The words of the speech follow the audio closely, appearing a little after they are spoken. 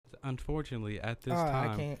unfortunately, at this I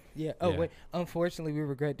time, can't. Yeah. Oh wait. Unfortunately, we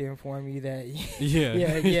regret to inform you that. yeah,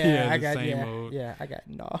 yeah. I the got same old. Yeah, I got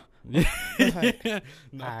no. No. All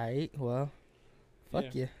right. Well,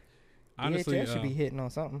 fuck you. Honestly, DHL should be hitting on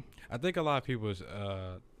something. I think a lot of people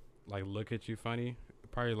like look at you funny.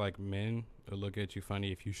 Probably like men will look at you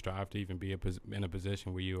funny if you strive to even be in a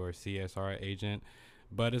position where you are a CSR agent.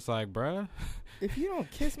 But it's like, bruh, if you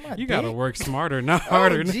don't kiss my you dick, gotta work smarter, not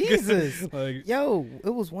harder. Oh, Jesus. Like, yo, it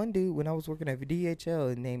was one dude when I was working at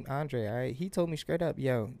DHL named Andre. All right, he told me straight up,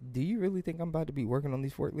 yo, do you really think I'm about to be working on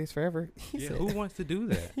these forklifts forever? He said, who wants to do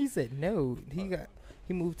that? He said no.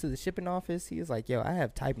 He moved to the shipping office. He was like, yo, I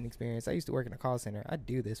have typing experience. I used to work in a call center. I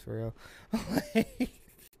do this for real.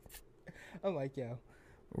 I'm like, yo,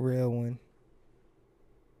 real one.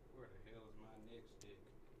 Where the hell is my neck stick?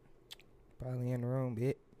 Probably in the room,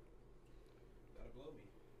 bitch. Gotta blow me.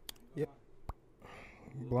 Yep.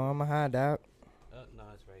 Blowing my high, dog. No,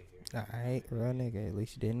 it's right here. Alright, real nigga. At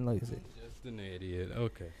least you didn't lose it. Just an idiot.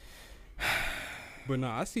 Okay. But no,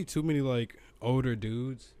 I see too many like older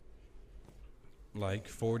dudes, like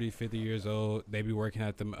 40, 50 years old. They be working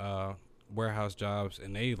at the warehouse jobs,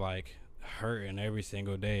 and they like hurting every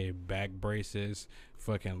single day, back braces,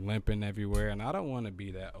 fucking limping everywhere. And I don't want to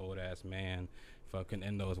be that old ass man fucking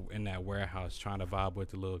in that warehouse trying to vibe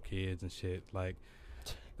with the little kids and shit. Like,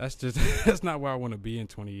 that's just that's not where I want to be in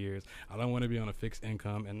 20 years. I don't want to be on a fixed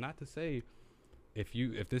income. And not to say if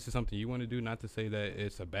this is something you want to do, not to say that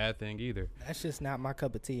it's a bad thing either. That's just not my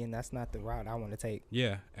cup of tea, and that's not the route I want to take.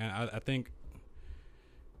 Yeah, and I think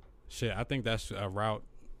that's a route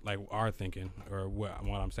like our thinking, or what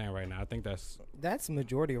I'm saying right now. I think that's the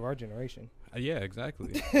majority of our generation. Yeah,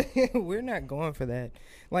 exactly. We're not going for that.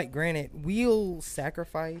 Like, granted, we'll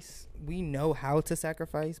sacrifice. We know how to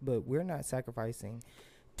sacrifice, but we're not sacrificing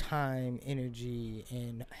time, energy,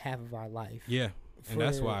 and half of our life. Yeah, and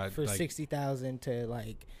that's why for like, 60,000 to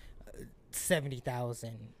like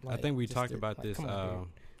 70,000. Like, I think we talked about this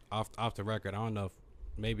off the record. I don't know if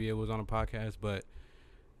maybe it was on a podcast, but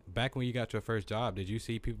back when you got your first job, did you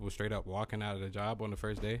see people straight up walking out of the job on the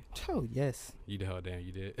first day? Oh, yes. You damn,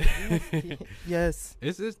 you did. Yes.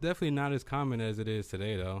 It's definitely not as common as it is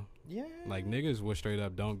today, though. Yeah. Like, niggas will straight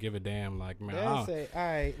up don't give a damn. Like, man, all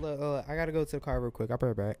right, look, I gotta go to the car real quick. I'll be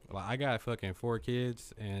right back. Like, I got fucking 4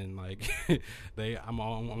 kids, and like, I'm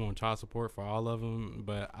on child support for all of them,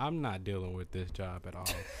 but I'm not dealing with this job at all.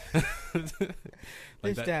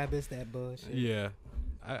 Like this job is that bullshit. Yeah.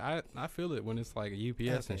 I feel it when it's like a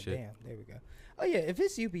UPS and shit. Damn, there we go. Oh yeah, if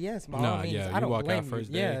it's UPS, by all means, I don't walk blame out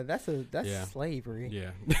first you. Day. Yeah, that's slavery.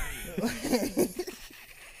 Yeah.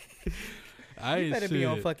 You better be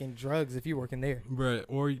on fucking drugs if you're working there, bruh.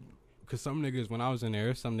 Or because some niggas, when I was in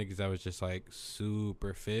there, some niggas that was just like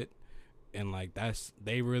super fit, and like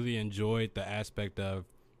they really enjoyed the aspect of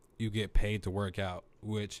you get paid to work out,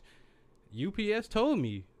 which UPS told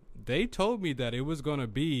me. They told me that it was going to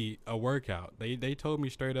be a workout. They told me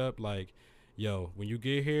straight up, like, yo, when you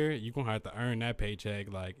get here, you're going to have to earn that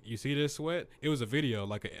paycheck. Like, you see this sweat? It was a video,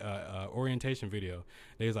 like a orientation video.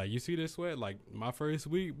 They was like, you see this sweat? Like, my first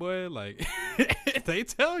week, boy, like, they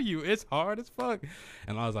tell you it's hard as fuck.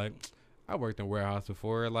 And I was like, I worked in a warehouse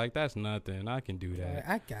before. Like, that's nothing. I can do that.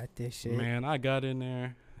 I got this shit. Man, I got in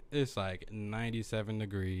there. It's like 97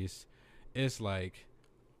 degrees. It's like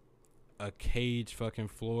a cage fucking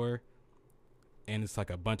floor, and it's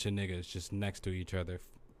like a bunch of niggas just next to each other,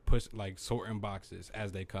 sorting boxes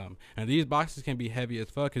as they come. And these boxes can be heavy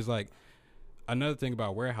as fuck. Is like another thing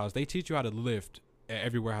about warehouse, they teach you how to lift at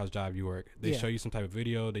every warehouse job you work. They show you some type of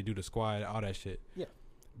video, they do the squat, all that shit. Yeah,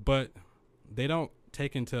 but they don't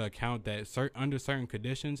take into account that under certain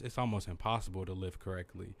conditions, it's almost impossible to lift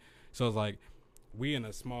correctly. So it's like, we in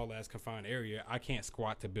a small ass confined area. I can't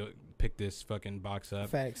squat to pick this fucking box up.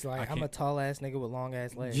 Facts. Like, I'm a tall ass nigga with long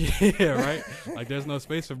ass legs. Yeah, right. Like, there's no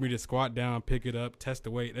space for me to squat down, pick it up, test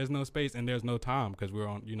the weight. There's no space, and there's no time because we're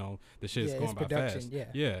on. The shit's going by fast.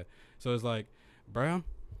 Yeah. So it's like, bro,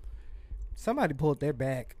 somebody pulled their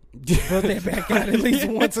back out at least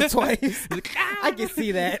once or twice. I can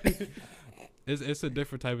see that. It's a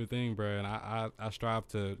different type of thing, bro, and I strive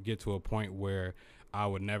to get to a point where I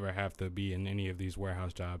would never have to be in any of these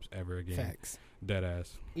warehouse jobs ever again. Facts. Dead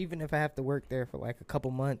ass. Even if I have to work there for like a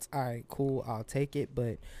couple months, all right, cool, I'll take it,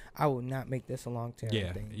 but I will not make this a long term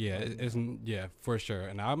thing. Yeah, for sure.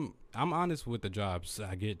 And I'm honest with the jobs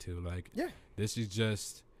I get to. Like, this is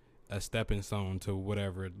just a stepping stone to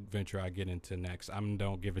whatever venture I get into next. I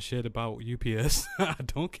don't give a shit about UPS. I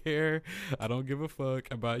don't care. I don't give a fuck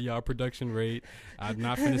about y'all production rate. I'm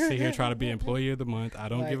not finna sit here trying to be employee of the month. I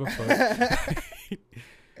don't give a fuck.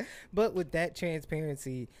 But with that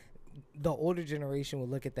transparency, the older generation will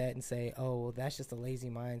look at that and say, oh, well, that's just a lazy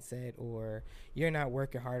mindset, or you're not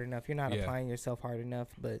working hard enough, you're not applying yourself hard enough.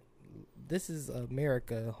 But this is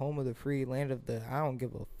America, home of the free, land of the I don't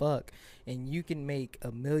give a fuck, and you can make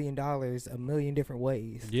 $1 million a million different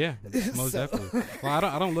ways. Yeah, most definitely. Well,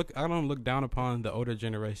 I don't look down upon the older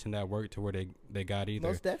generation that worked to where they got either.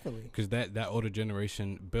 Most definitely, because that older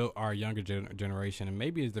generation built our younger generation, and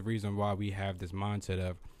maybe is the reason why we have this mindset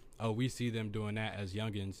of, oh, we see them doing that as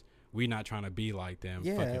youngins, we not trying to be like them.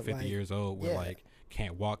 Fucking 50 years old with like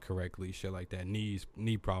can't walk correctly, shit like that,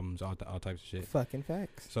 knee problems, all types of shit. Fucking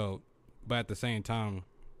facts. So, but at the same time,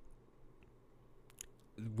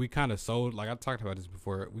 we kind of sold, like I talked about this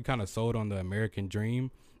before, we kind of sold on the American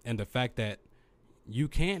dream and the fact that you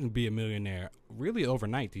can be a millionaire really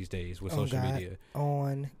overnight these days with social media.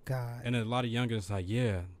 On God. And a lot of youngins like,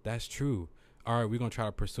 yeah, that's true. All right, we're going to try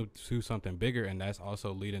to pursue something bigger, and that's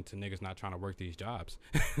also leading to niggas not trying to work these jobs.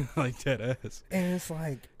 Like that ass. And it's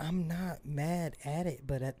like, I'm not mad at it,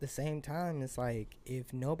 but at the same time, it's like,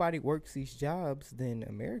 if nobody works these jobs, then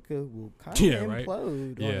America will kind of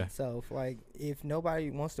implode on itself. Like, if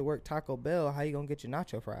nobody wants to work Taco Bell, how you going to get your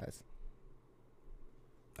nacho fries?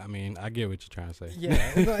 I mean, I get what you're trying to say.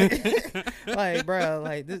 Yeah, like bro,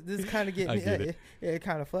 like this kind of get me. It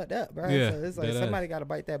kind of fucked up, bro. Yeah, so it's like somebody got to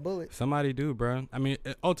bite that bullet. Somebody do, bro. I mean,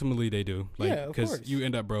 ultimately they do. Like, yeah, of course. You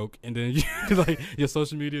end up broke, and then like your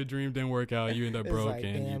social media dream didn't work out. You end up broke, like,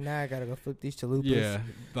 and damn, now I gotta go flip these chalupas. Yeah,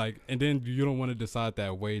 like, and then you don't want to decide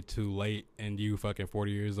that way too late, and you fucking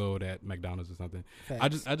 40 years old at McDonald's or something.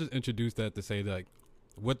 Facts. I just introduced that to say that, like,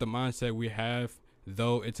 with the mindset we have.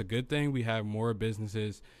 Though it's a good thing we have more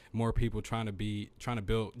businesses, more people trying to build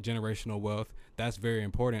generational wealth. That's very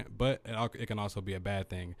important, but it can also be a bad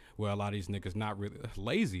thing where a lot of these niggas not really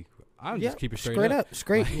lazy. I'm just keep it straight up.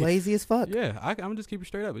 Straight lazy as fuck. Yeah, I'm just keep it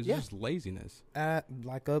straight up. It's just laziness.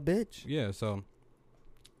 Like a bitch. Yeah, so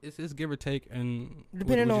it's give or take, and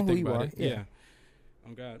depending on who you are. Yeah.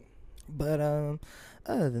 Oh God. But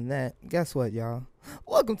other than that, guess what, y'all?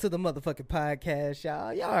 Welcome to the motherfucking podcast,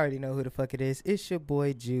 y'all. Y'all already know who the fuck it is. It's your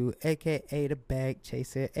boy Jew, aka the Bag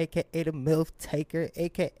Chaser, aka the MILF Taker,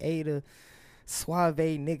 aka the Suave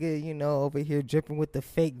nigga, you know, over here dripping with the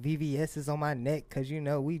fake VVS's on my neck, cause you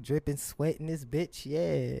know we dripping sweat in this bitch.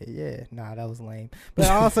 Yeah. Nah, that was lame. But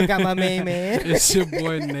I also got my main man. It's your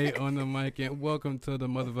boy Nate on the mic, and welcome to the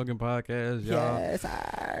motherfucking podcast, y'all. Yes,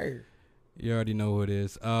 sir. You already know who it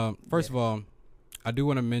is. First of all, I do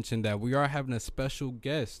want to mention that we are having a special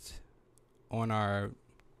guest on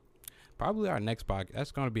probably our next podcast.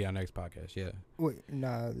 That's going to be our next podcast, yeah. Wait,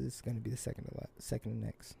 no, this is going to be the second to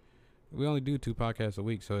next. We only do 2 podcasts a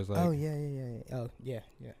week, so it's like... Oh, yeah. Oh, yeah.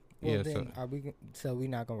 Well, then, so we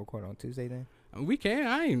not going to record on Tuesday then? We can.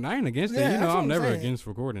 I ain't against it. You know, I'm never against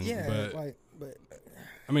recording. Yeah, but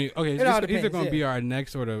I mean, okay, it's either going to be our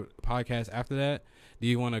next sort of podcast after that. Do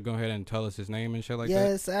you want to go ahead and tell us his name and shit like that?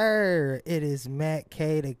 Yes, sir. It is Matt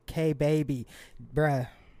K to K Baby. Bruh.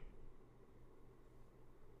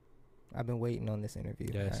 I've been waiting on this interview.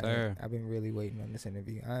 Yes, sir. I've been really waiting on this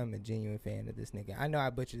interview. I am a genuine fan of this nigga. I know I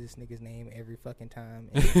butcher this nigga's name every fucking time.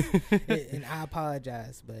 And I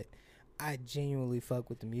apologize, but I genuinely fuck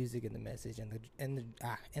with the music and the message and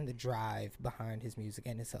the drive behind his music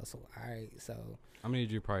and his hustle. All right, so I'm gonna need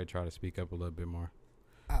you to probably try to speak up a little bit more.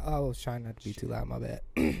 I was trying not to be too loud. My bad.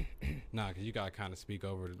 Nah, because you gotta kind of speak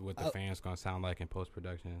over what the fans gonna sound like in post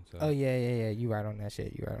production. So. Oh yeah. You right on that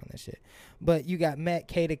shit. But you got Matt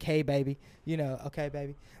K to K, baby. You know, okay,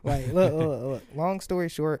 baby. Like, look. Long story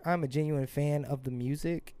short, I'm a genuine fan of the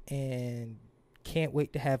music and can't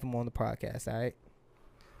wait to have him on the podcast. All right.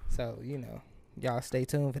 So you know, y'all stay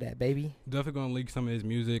tuned for that, baby. Definitely gonna link some of his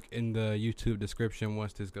music in the YouTube description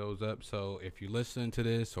once this goes up. So if you listen to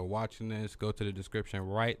this or watching this, go to the description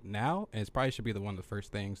right now, and it probably should be one of the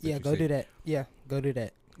first things. Go do that. Yeah, go do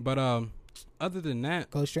that. But other than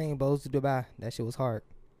that, go stream Bows to Dubai. That shit was hard.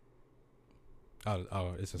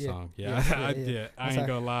 Oh, it's a song. Yeah. I ain't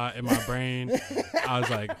gonna lie. In my brain, I was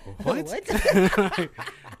like, what?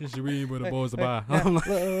 You should read with the boys to buy.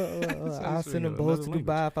 I'll send them boys to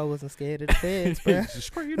Dubai if I wasn't scared of the feds, bro.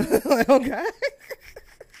 Okay.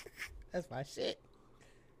 That's my shit.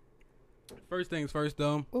 First things first,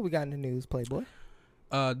 though. What we got in the news, Playboy?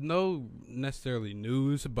 No necessarily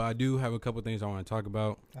news, but I do have a couple things I want to talk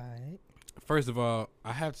about. All right. First of all,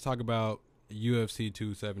 I have to talk about UFC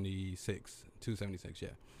 276, yeah.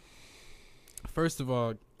 First of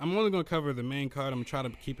all, I'm only going to cover the main card. I'm going to try to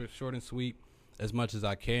keep it short and sweet as much as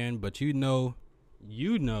I can, but you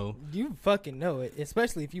fucking know it,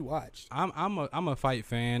 especially if you watch. I'm a fight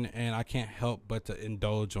fan, and I can't help but to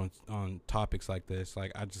indulge on topics like this.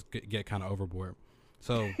 Like, I just get kind of overboard.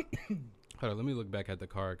 So, hold on, let me look back at the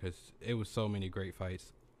card because it was so many great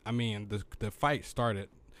fights. I mean, the fight started.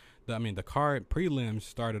 The card prelims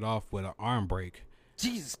started off with an arm break.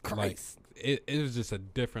 Jesus Christ! Like, it was just a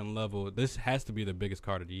different level. This has to be the biggest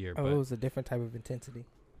card of the year. Oh, but it was a different type of intensity.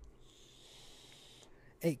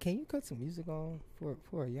 Hey, can you cut some music on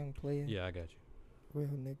for a young player? Yeah, I got you. Real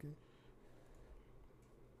nigga.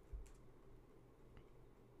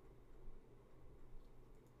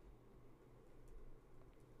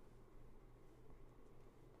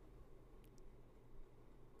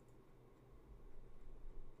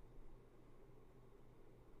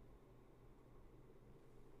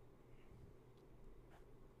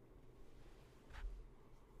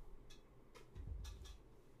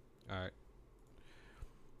 All right.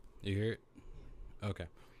 You hear it? Okay.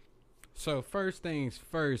 So first things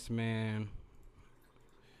first, man.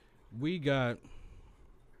 We got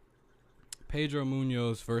Pedro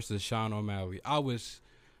Munoz versus Sean O'Malley. I was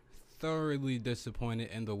thoroughly disappointed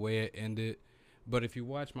in the way it ended. But if you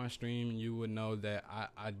watch my stream, you would know that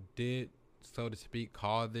I did, so to speak,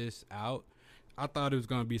 call this out. I thought it was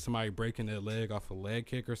going to be somebody breaking their leg off a leg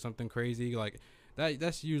kick or something crazy. Like,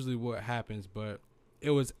 that's usually what happens. But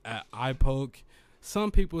it was an eye poke.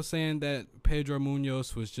 Some people saying that Pedro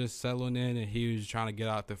Munoz was just settling in and he was trying to get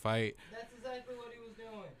out the fight. That's exactly what he was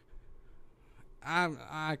doing.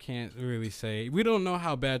 I can't really say. We don't know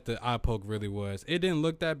how bad the eye poke really was. It didn't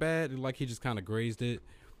look that bad. Like he just kind of grazed it.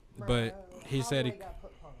 But he said he... I'm sorry.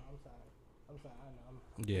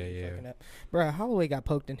 I know. Yeah. Bro, Holloway got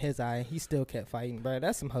poked in his eye. He still kept fighting, bro.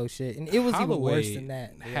 That's some hoe shit. And it was Holloway even worse than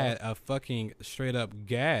that. Had a fucking straight up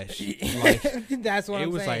gash. Like, that's what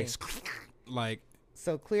I'm saying. It was like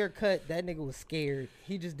so clear cut. That nigga was scared.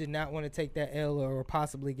 He just did not want to take that L or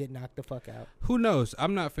possibly get knocked the fuck out. Who knows?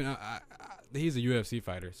 I'm not finna. He's a UFC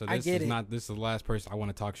fighter, so this is not. This is the last person I want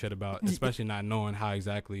to talk shit about, especially not knowing how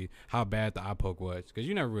bad the eye poke was, because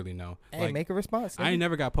you never really know. Hey, like, make a response. Nigga. I ain't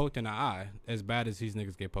never got poked in the eye as bad as these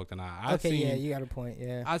niggas get poked in the eye. You got a point.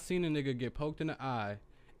 Yeah, I seen a nigga get poked in the eye,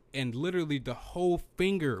 and literally the whole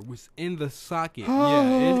finger was in the socket.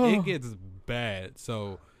 Yeah, it gets bad.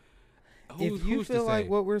 So. If you feel like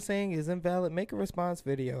what we're saying is invalid, make a response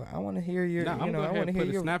video. I want to hear your. I want to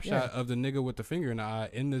hear a snapshot of the nigga with the finger in the eye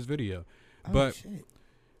in this video. But shit.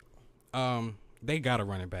 They gotta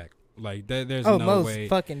run it back. Like there's no most way.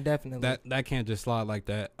 Fucking definitely. That can't just slide like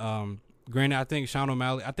that. Granted, I think Sean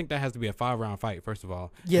O'Malley. I think that has to be a 5-round fight. First of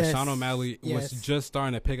all, yes. Sean O'Malley was just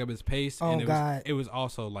starting to pick up his pace, and it was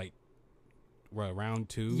also like. What, round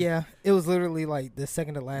 2? Yeah, it was literally like the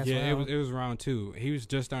second to last round. Yeah, it was round 2. He was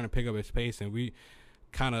just starting to pick up his pace, and we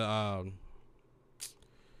kind of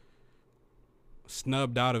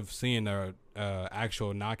snubbed out of seeing a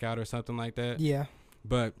actual knockout or something like that. Yeah.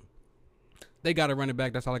 But they got to run it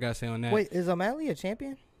back. That's all I got to say on that. Wait, is O'Malley a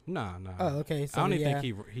champion? Nah. Oh, okay. So I don't even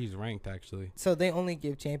think he's ranked, actually. So they only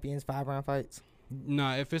give champions 5-round fights?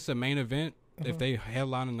 Nah, if it's a main event, if they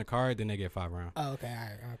headline in the card, then they get 5 rounds. Oh, okay. All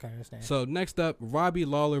right. I can understand. So, next up, Robbie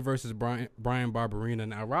Lawler versus Brian Barberena.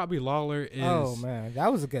 Now, Robbie Lawler is... Oh, man.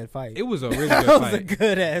 That was a good fight. It was a really good fight. That was a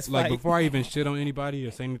good-ass fight. Like, before I even shit on anybody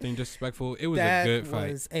or say anything disrespectful, it was a good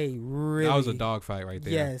fight. That was a dog fight right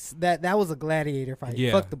there. Yes. That was a gladiator fight.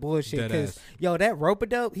 Yeah. Fuck the bullshit. Because, that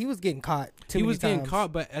rope-a-dope, he was getting caught He was getting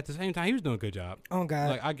caught, but at the same time, he was doing a good job. Oh,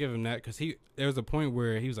 God. Like, I give him that because there was a point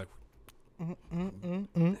where he was like...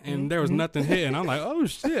 and there was nothing hitting. I'm like, oh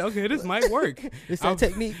shit, okay, this might work. It's that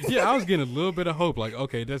technique. Yeah, I was getting a little bit of hope, like,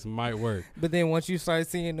 okay, this might work. But then once you start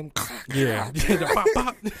seeing them, the pop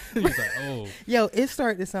pop, he's like, oh, yo, it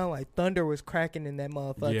started to sound like thunder was cracking in that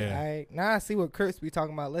motherfucker. Yeah. All right, now I see what Kurt's be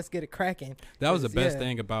talking about. Let's get it cracking. That was the best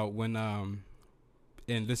thing about when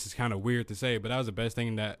and this is kind of weird to say, but that was the best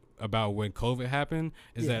thing about when COVID happened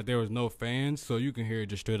is that there was no fans, so you can hear it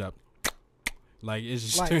just straight up. Like it's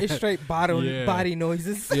straight body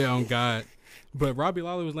noises. Yeah, on God. But Robbie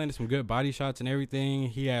Lawler was landing some good body shots and everything.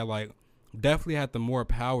 He had definitely had the more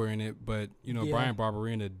power in it, but Brian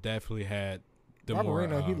Barberena definitely had the more.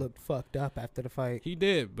 Barberena, he looked fucked up after the fight. He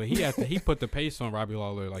did, but he put the pace on Robbie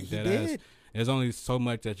Lawler like that. Ass. There's only so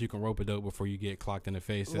much that you can rope a dope before you get clocked in the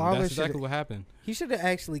face, and that's exactly what happened. He should have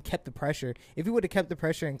actually kept the pressure. If he would have kept the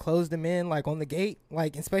pressure and closed him in on the gate,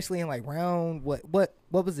 especially in round what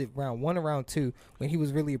was it, round 1 or round 2 when he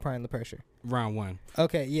was really applying the pressure? Round 1.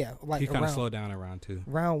 Okay, yeah, he kind of slowed down in round 2.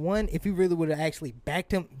 Round 1, if he really would have actually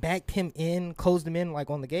backed him in, closed him in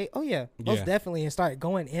on the gate. Oh yeah, most definitely, and started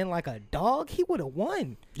going in like a dog, he would have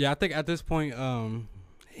won. Yeah, I think at this point,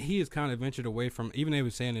 he has kind of ventured away from. Even they were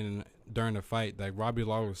saying it during the fight, like Robbie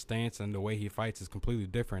Lawler's stance and the way he fights is completely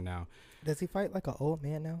different now. Does he fight like an old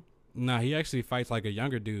man now? Nah, he actually fights like a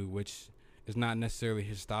younger dude, which is not necessarily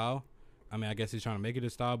his style. I mean, I guess he's trying to make it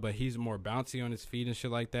his style, but he's more bouncy on his feet and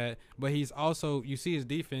shit like that. But he's also, you see his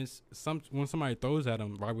defense. When somebody throws at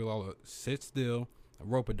him, Robbie Lawler sits still,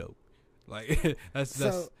 rope a dope. Like that's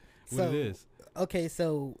what it is. Okay,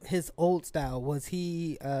 so his old style, was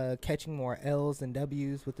he catching more L's than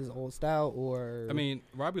W's with his old style, or? I mean,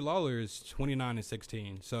 Robbie Lawler is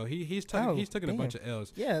 29-16, so he's taking a bunch of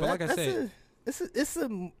L's. Yeah, but like I said, that's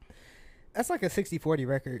like a 60-40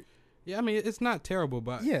 record. Yeah, I mean, it's not terrible,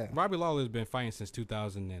 but yeah, Robbie Lawler's been fighting since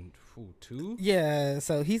 2002. Yeah,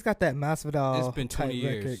 so he's got that Masvidal. It's been 20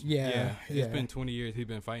 years. Record. Yeah, it's been 20 years he's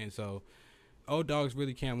been fighting. So, old dogs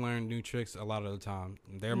really can't learn new tricks a lot of the time.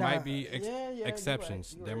 There might be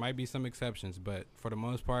exceptions. You're right. There might be some exceptions, but for the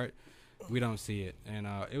most part, we don't see it. And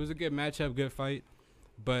it was a good matchup, good fight.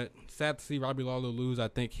 But sad to see Robbie Lawler lose. I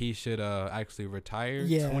think he should actually retire.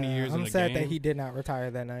 20 years in the game. I'm sad that he did not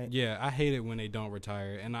retire that night. Yeah, I hate it when they don't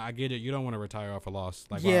retire, and I get it. You don't want to retire off a loss.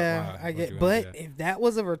 Like, I get. But if that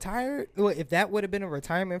was if that would have been a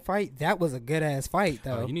retirement fight, that was a good ass fight,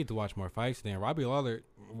 though. You need to watch more fights. Then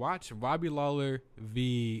watch Robbie Lawler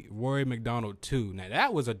v. Rory McDonald 2. Now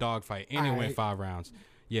that was a dog fight, and it went 5 rounds.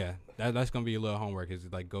 Yeah, that's gonna be a little homework. Is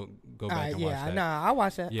like go back and watch that. Nah, I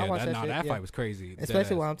watch that. Yeah, that fight was crazy.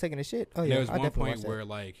 Especially while I'm taking a shit. Oh yeah, there was one point where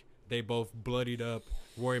like they both bloodied up.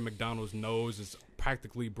 Rory McDonald's nose is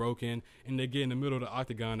practically broken, and they get in the middle of the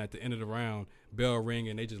octagon at the end of the round. Bell ring,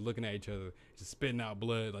 and they just looking at each other, just spitting out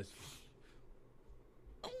blood. Like,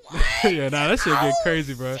 yeah, that shit get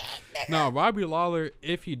crazy, bro. No, Robbie Lawler,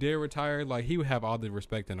 if he did retire, like he would have all the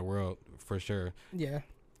respect in the world for sure. Yeah.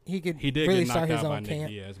 He did really get knocked start his out own by Nate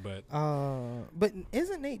Diaz, but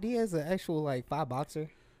isn't Nate Diaz an actual like 5 boxer?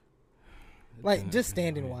 Like just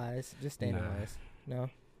standing wise. No.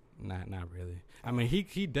 Not really. I mean,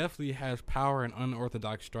 he definitely has power and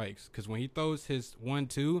unorthodox strikes, because when he throws his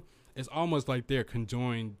 1-2, it's almost like they're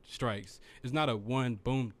conjoined strikes. It's not a 1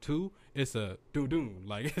 boom 2. It's a doo-doo,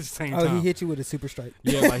 like at the same time. Oh, he hit you with a super strike.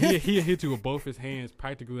 Yeah, like he hit you with both his hands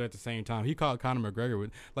practically at the same time. He caught Conor McGregor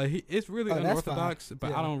with it's really unorthodox,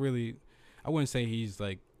 but I wouldn't say he's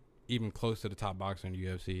like even close to the top boxer in the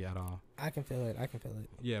UFC at all. I can feel it.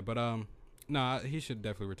 Yeah, but he should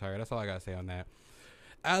definitely retire. That's all I gotta say on that.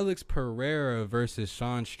 Alex Pereira versus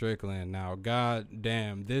Sean Strickland. Now, god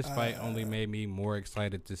damn, this fight only made me more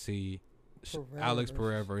excited to see Alex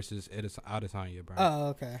Pereira versus Adesanya, bro. Oh,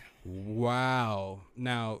 okay. Wow.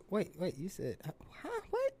 Now, wait, you said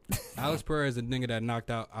what? Alex Pereira is the nigga that knocked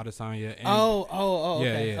out Adesanya. And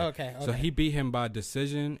okay. Yeah. Okay. So he beat him by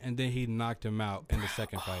decision, and then he knocked him out in the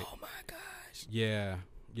second fight. Oh my gosh. Yeah.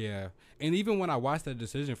 And even when I watched that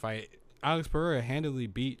decision fight, Alex Pereira handily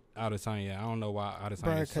beat Adesanya. I don't know why Adesanya is so sensitive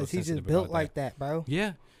about that. Because he's just built like that, bro.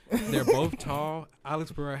 Yeah. They're both tall.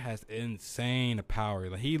 Alex Pereira has insane power.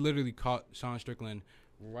 Like, he literally caught Sean Strickland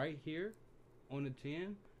right here on the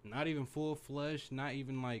chin. Not even full flush. Not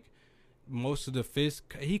even like most of the fist.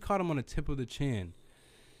 He caught him on the tip of the chin.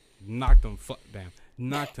 Knocked him.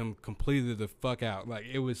 Knocked him completely the fuck out. Like,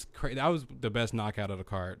 it was crazy. That was the best knockout of the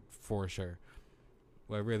card for sure.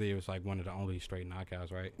 Well, really, it was like one of the only straight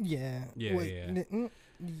knockouts, right? Yeah. Yeah.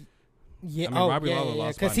 Yeah, I mean, Robbie Lawler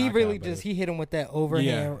lost because he really he hit him with that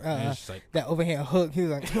overhand, that overhand hook. He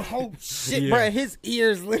was like, "Oh shit, bro!" His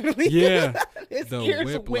ears literally, his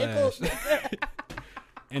ears wiggled.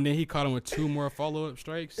 And then he caught him with 2 more follow-up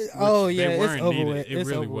strikes. They weren't it's over needed. With. It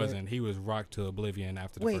really wasn't. He was rocked to oblivion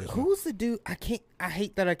after the first one. Who's the dude? I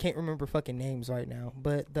hate that I can't remember fucking names right now.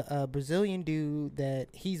 But the Brazilian dude that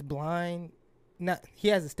he's blind. He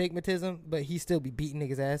has astigmatism, but he still be beating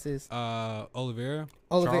niggas' asses. Oliveira.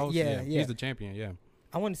 Charles? Yeah. He's the champion. Yeah.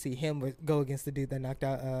 I want to see him go against the dude that knocked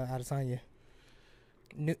out Adesanya.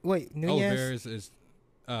 Nunez. Oliveira is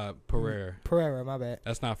Pereira. Pereira, my bad.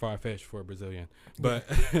 That's not far fetched for a Brazilian, but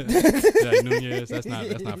Nunez. That's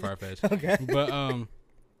not far fetched. Okay. But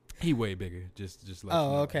he way bigger. Just like.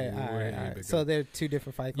 Oh, okay. All right. So they're 2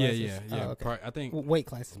 different fight classes. Yeah. Oh, okay. I think weight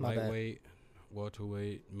classes. My bad. Lightweight.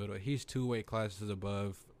 Welterweight, middle. He's 2 weight classes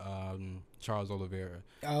above Charles Oliveira.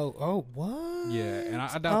 Oh, what? Yeah, and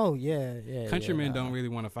I don't. Oh, yeah. Countrymen don't really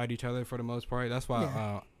want to fight each other for the most part. That's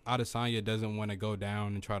why Adesanya doesn't want to go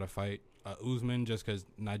down and try to fight Usman just because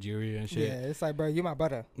Nigeria and shit. Yeah, it's like, bro, you're my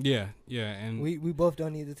brother. Yeah, and we both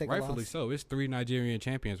don't need to take a loss. rightfully so. It's 3 Nigerian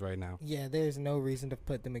champions right now. Yeah, there's no reason to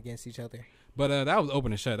put them against each other. But that was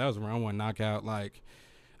open and shut. That was a round 1 knockout. Like,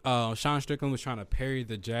 Sean Strickland was trying to parry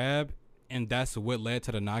the jab. And that's what led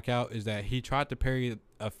to the knockout, is that he tried to parry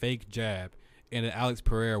a fake jab, and then Alex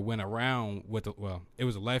Pereira went around with it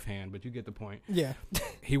was a left hand, but you get the point. Yeah.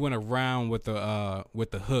 He went around with the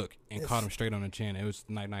hook and caught him straight on the chin. It was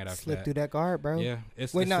night after Slipped through that guard, bro. Yeah.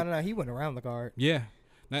 No. He went around the guard. Yeah.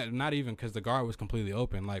 Not even because the guard was completely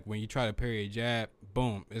open. Like when you try to parry a jab,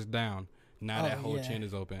 boom, it's down. Now that whole chin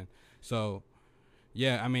is open. So,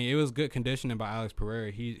 yeah, I mean, it was good conditioning by Alex Pereira.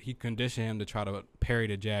 He conditioned him to try to parry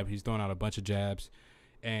the jab. He's throwing out a bunch of jabs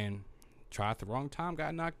and tried at the wrong time,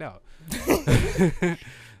 got knocked out.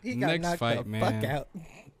 He got Next knocked fight, the man. fuck out.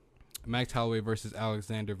 Max Holloway versus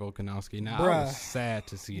Alexander Volkanovski. Now, Bruh. I was sad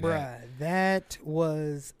to see that. Bruh, that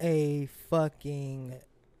was a fucking...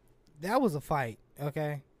 That was a fight,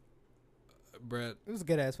 okay? Bruh, It was a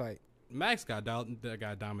good-ass fight. Max got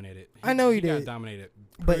dominated. I know he got did. dominated.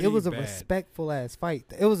 But it was a bad. respectful-ass fight.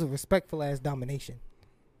 It was a respectful-ass domination.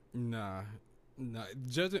 Nah.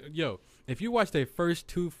 If you watched their first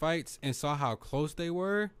two fights and saw how close they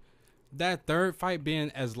were, that third fight being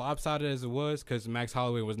as lopsided as it was, because Max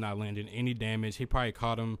Holloway was not landing any damage. He probably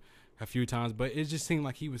caught him a few times, but it just seemed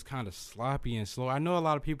like he was kind of sloppy and slow. I know a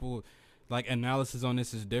lot of people, like, analysis on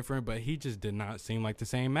this is different, but he just did not seem like the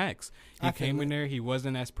same Max. He came in there, he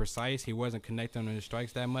wasn't as precise, he wasn't connecting on his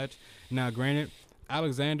strikes that much. Now, granted,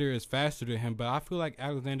 Alexander is faster than him, but I feel like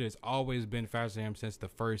Alexander has always been faster than him since the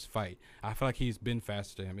first fight. I feel like he's been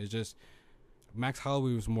faster than him. It's just Max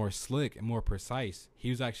Holloway was more slick and more precise. He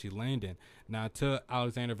was actually landing. Now, to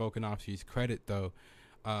Alexander Volkanovski's credit, though,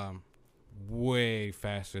 way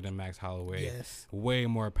faster than Max Holloway. Yes. Way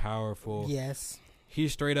more powerful. Yes. He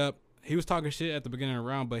straight up, he was talking shit at the beginning of the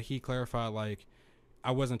round, but he clarified, like,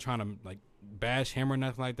 I wasn't trying to, like, bash him or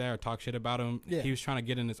nothing like that or talk shit about him. Yeah. He was trying to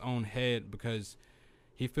get in his own head because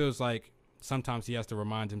he feels like sometimes he has to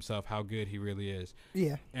remind himself how good he really is.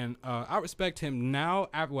 Yeah. And I respect him now.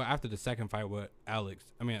 After the second fight with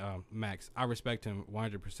Max, I respect him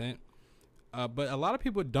 100%. But a lot of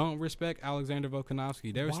people don't respect Alexander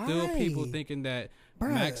Volkanovski. There's still people thinking that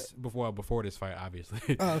Max before this fight,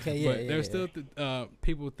 obviously. Oh, okay, yeah. But there's still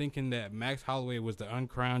people thinking that Max Holloway was the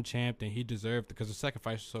uncrowned champ and he deserved, because the second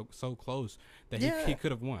fight was so close that he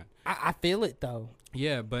could have won. I feel it though.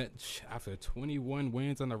 Yeah, but after 21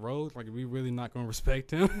 wins on the road, like, we really not gonna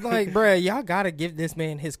respect him. Like, bruh, y'all gotta give this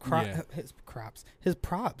man his props,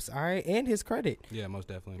 all right, and his credit. Yeah, most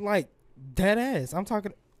definitely. Like, dead ass. I'm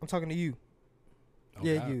talking to you. Oh,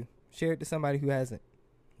 yeah, God. you. Share it to somebody who hasn't.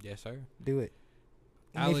 Yes, sir. Do it.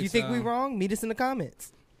 And Alex, if you think we wrong, meet us in the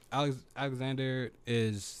comments. Alexander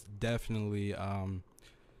is definitely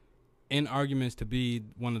in arguments to be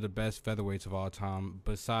one of the best featherweights of all time.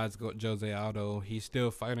 Besides Jose Aldo, he's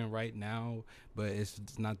still fighting right now, but it's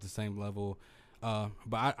not the same level.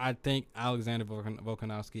 But I think Alexander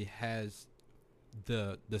Volkanovski has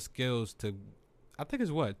the skills to. I think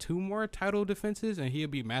it's 2 more title defenses, and he'll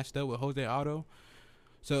be matched up with Jose Aldo.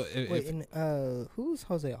 So who's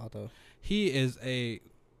Jose Aldo? He is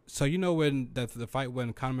so you know when the fight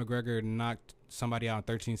when Conor McGregor knocked somebody out in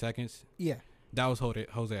 13 seconds? Yeah. That was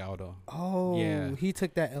Jose Aldo. Oh, yeah. He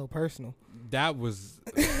took that L personal. That was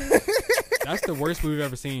that's the worst move we've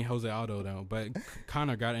ever seen Jose Aldo though. But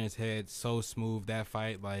Conor got in his head so smooth that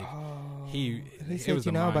fight, like he it said, was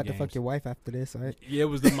I'm about games. to fuck your wife after this, right? Yeah, it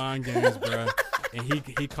was the mind games, bro. And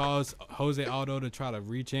he caused Jose Aldo to try to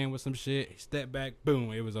reach in with some shit. He stepped back,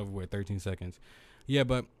 boom, it was over with 13 seconds. Yeah,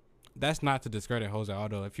 but that's not to discredit Jose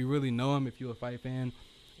Aldo. If you really know him, if you're a fight fan,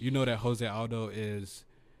 you know that Jose Aldo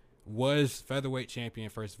was featherweight champion,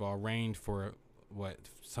 first of all, reigned for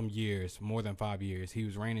some years, more than 5 years. He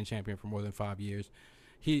was reigning champion for more than 5 years.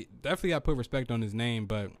 He definitely got to put respect on his name,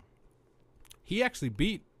 but he actually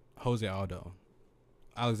beat Jose Aldo.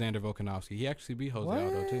 Alexander Volkanovski. He actually beat Jose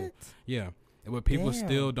Aldo too. Yeah. But people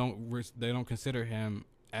still don't consider him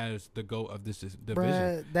as the GOAT of this division.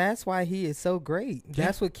 Bruh, that's why he is so great. Yeah.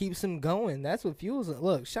 That's what keeps him going. That's what fuels it.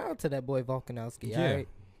 Look, shout out to that boy Volkanovski. Yeah. All right?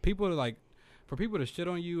 For people to shit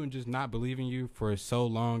on you and just not believe in you for so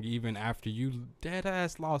long, even after you dead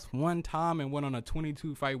ass lost one time and went on a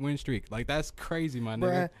 22 fight win streak. Like, that's crazy, my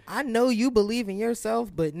nigga. I know you believe in yourself,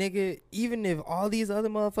 but nigga, even if all these other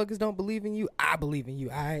motherfuckers don't believe in you, I believe in you.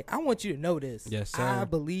 I want you to know this. Yes, sir. I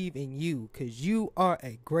believe in you because you are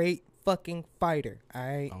a great fucking fighter. All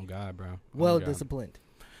right. Oh God, bro. Well disciplined.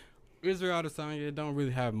 Israel Adesanya don't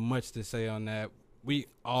really have much to say on that. We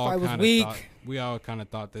all kind of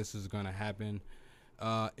thought this was gonna happen.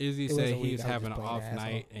 Izzy said he's having an off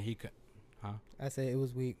night and he could. Huh? I said it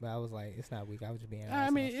was weak, but I was like, it's not weak. I was just being.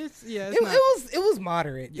 I mean, it was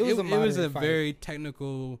moderate. It was a very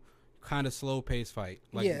technical, kind of slow paced fight.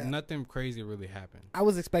 Like nothing crazy really happened. I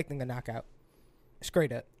was expecting a knockout,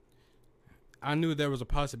 straight up. I knew there was a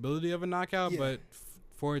possibility of a knockout, but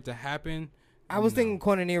for it to happen, I was thinking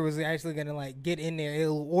Cornelier was actually gonna like get in there,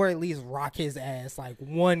 or at least rock his ass like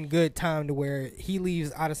one good time to where he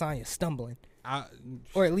leaves Adesanya stumbling,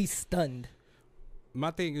 or at least stunned. My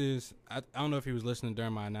thing is, I don't know if he was listening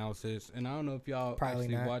during my analysis, and I don't know if y'all Probably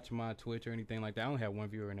actually not. watch my Twitch or anything like that. I only have one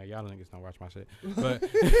viewer in there. Y'all niggas don't watch my shit, but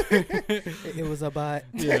It was a bot.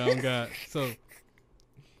 yeah, oh God. So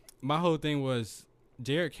my whole thing was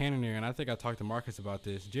Jared Cannonier, and I think I talked to Marcus about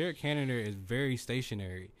this. Jared Cannonier is very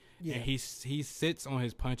stationary, and he sits on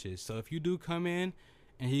his punches. So if you do come in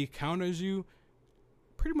and he counters you,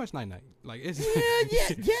 pretty much night. Like it's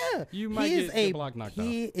yeah. You might get the block knocked off.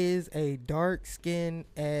 He is a dark skinned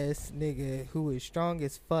ass nigga who is strong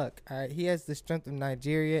as fuck. All right, he has the strength of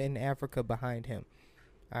Nigeria and Africa behind him.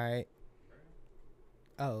 All right.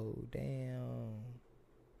 Oh damn,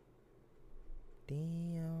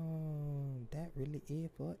 that really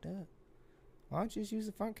is fucked up. Why don't you just use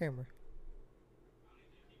the front camera?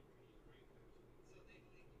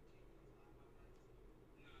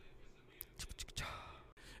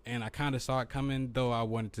 And I kind of saw it coming, though I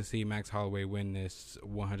wanted to see Max Holloway win this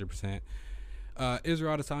 100%.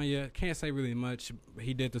 Israel Adesanya, can't say really much.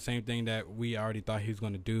 He did the same thing that we already thought he was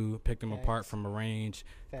going to do. Picked him apart from a range.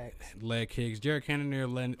 Facts. Leg kicks. Jared Cannonier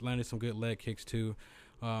landed some good leg kicks, too.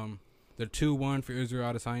 The 2-1 for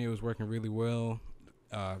Israel Adesanya was working really well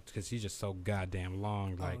because he's just so goddamn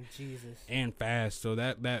long, like, Jesus. and fast. So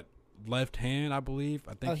that left hand, I believe.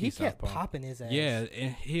 I think he kept southpaw. popping his ass. Yeah,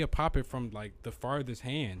 and he'll pop it from like the farthest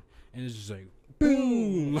hand, and it's just like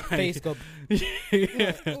boom, like, face go.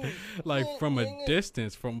 yeah, like from a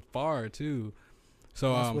distance, from far too.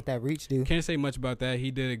 So That's what that reach do. Can't say much about that. He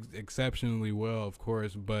did exceptionally well, of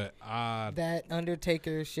course, but that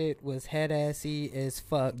Undertaker shit was head assy as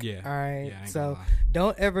fuck. Yeah. All right. Yeah, So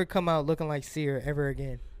don't ever come out looking like Seer ever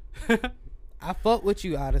again. I fuck with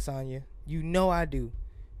you, Adesanya. You know I do.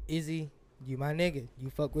 Izzy, you my nigga. You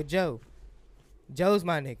fuck with Joe. Joe's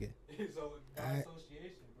my nigga. So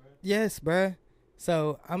association, bro. Yes, bruh.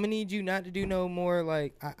 So I'm gonna need you not to do no more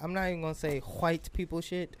like I'm not even gonna say white people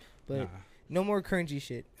shit, but no more cringy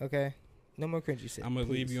shit, okay? No more cringy shit. I'm gonna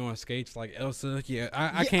please. leave you on skates like Elsa. Yeah,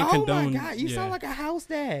 I can't condone. Oh my god, you sound like a house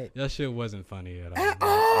dad. That shit wasn't funny at all.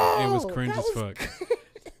 Oh, it was cringe as fuck.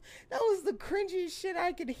 That was the cringiest shit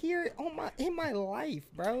I could hear in my life,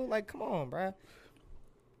 bro. Like, come on, bro.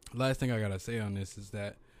 Last thing I gotta say on this is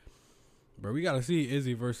that, bro, we gotta see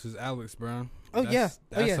Izzy versus Alex, bro. That's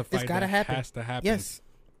a fight it's gotta that happen. has to happen. Yes,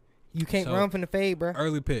 you can't run from the fade, bro.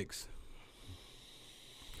 Early picks.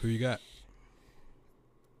 Who you got?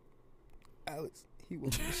 Alex, he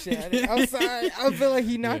was shit. I'm sorry. I feel like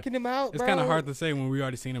he knocking him out. It's kind of hard to say when we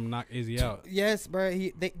already seen him knock Izzy out. Yes, bro.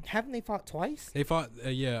 Haven't they fought twice? They fought.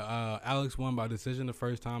 Alex won by decision the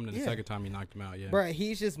first time, and the second time he knocked him out. Yeah, bro.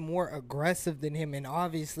 He's just more aggressive than him, and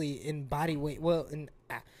obviously in body weight. Well, and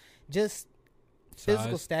just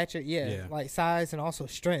physical stature. Yeah, like size and also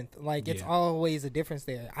strength. Like it's always a difference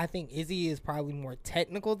there. I think Izzy is probably more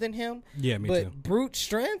technical than him. Yeah, me but too. Brute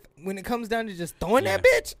strength when it comes down to just throwing that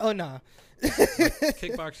bitch. Oh nah.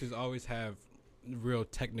 Kickboxers always have real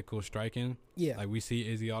technical striking. Yeah, like we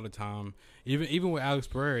see Izzy all the time. Even with Alex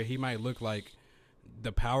Pereira, he might look like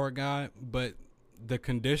the power guy, but the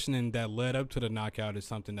conditioning that led up to the knockout is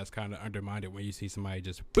something that's kind of undermined when you see somebody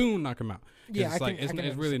just boom knock him out. Yeah,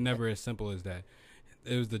 it's really never as simple as that.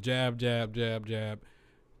 It was the jab,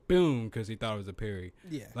 boom, because he thought it was a parry.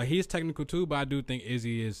 Yeah, like he's technical too, but I do think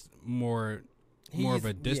Izzy is more of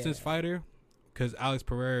a distance fighter. Because Alex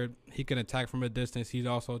Pereira, he can attack from a distance. He's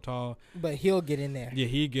also tall. But he'll get in there. Yeah,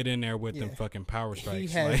 he'd get in there with them fucking power strikes. He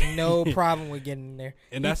has no problem with getting in there.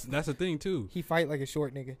 And that's the thing, too. He fight like a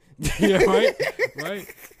short nigga. Yeah, right?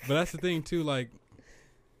 Right? But that's the thing, too. Like,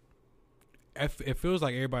 it feels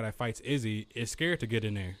like everybody that fights Izzy is scared to get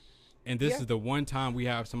in there. And this is the one time we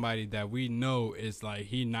have somebody that we know is like,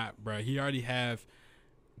 he already have,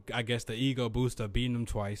 I guess, the ego boost of beating him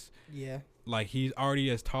twice. Yeah. Like, he's already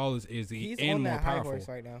as tall as Izzy. He's and on more that powerful. high horse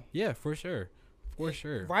right now. Yeah, for sure. For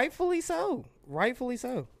sure. Rightfully so.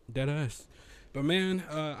 Dead us. But, man,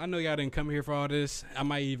 I know y'all didn't come here for all this. I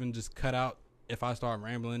might even just cut out if I start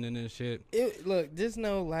rambling and this shit. Look, just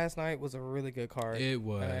know last night was a really good card. It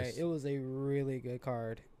was. It was a really good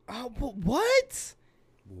card. Oh, but what?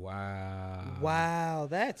 Wow,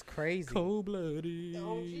 that's crazy. Cold-blooded.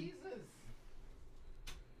 Oh, Jesus.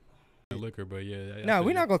 Liquor, but yeah. No,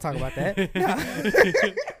 we're not gonna talk about that. No.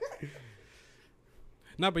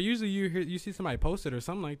 No, but usually you see somebody post it or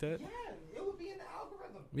something like that. Yeah, it would be in the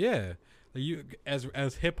algorithm. Yeah, like you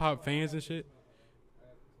as hip hop fans and shit.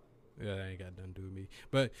 Yeah, that ain't got nothing to do with me.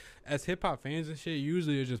 But as hip hop fans and shit,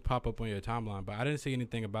 usually it just pop up on your timeline. But I didn't see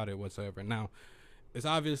anything about it whatsoever. Now, it's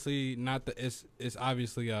obviously not the. It's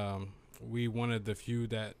obviously we one of the few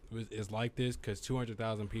that is like this because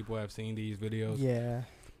 200,000 people have seen these videos. Yeah.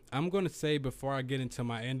 I'm gonna say before I get into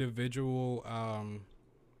my individual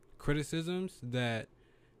criticisms that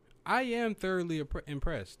I am thoroughly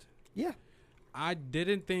impressed. Yeah. I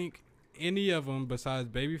didn't think any of them besides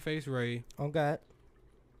Babyface Ray. Oh God.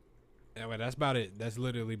 Anyway, that's about it. That's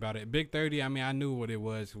literally about it. Big 30. I mean, I knew what it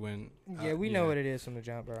was when. Yeah, we know what it is from the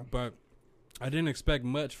jump, bro. But I didn't expect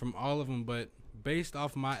much from all of them. But based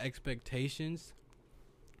off my expectations,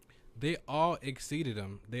 they all exceeded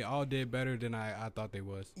them. They all did better than I thought they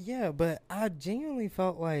was. Yeah, but I genuinely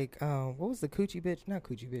felt like what was the coochie bitch? Not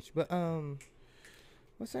coochie bitch, but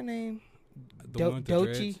what's her name?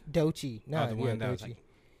 Doechii. No, the one that was like,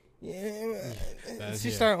 yeah,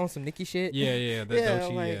 she started on some Nicki shit. Yeah,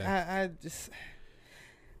 Doechii, like yeah.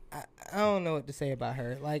 I don't know what to say about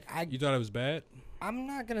her. Like you thought it was bad? I'm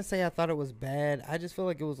not gonna say I thought it was bad. I just feel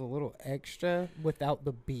like it was a little extra without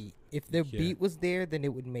the beat. If the beat was there, then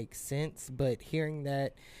it would make sense. But hearing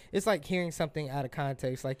that, it's like hearing something out of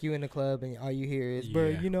context. Like you in the club and all you hear is, "Bro,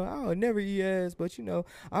 you know, I would never eat ass, but you know,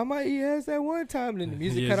 I might eat ass that one time." And then the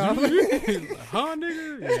music cut off. Huh,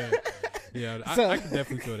 nigga? Yeah, I can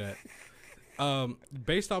definitely feel that.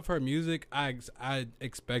 Based off her music, I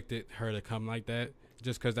expected her to come like that.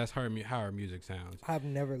 Just because that's how her music sounds. I've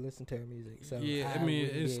never listened to her music, so yeah. I mean,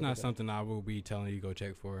 it's not something I will be telling you go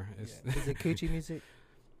check for. Is it coochie music?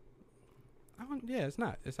 Yeah, it's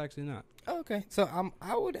not. It's actually not. Oh, okay, so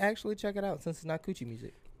I would actually check it out since it's not coochie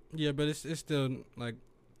music. Yeah, but it's still like.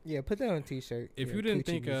 Yeah, put that on a t-shirt. If you didn't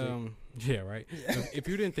think yeah, right. If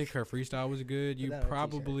you didn't think her freestyle was good, you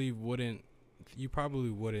probably wouldn't. You probably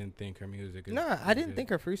wouldn't think her music. I didn't think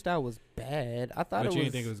her freestyle was bad. I thought but you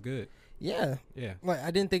didn't think it was good. Yeah. Yeah. Like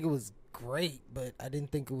I didn't think it was great, but I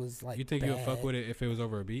didn't think it was like. You think you would fuck with it if it was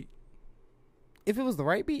over a beat? If it was the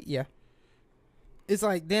right beat, yeah. It's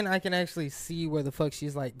like then I can actually see where the fuck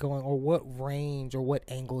she's like going or what range or what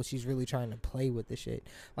angle she's really trying to play with the shit.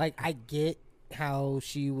 Like I get how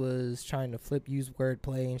she was trying to use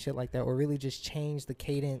wordplay and shit like that, or really just change the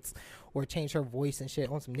cadence or change her voice and shit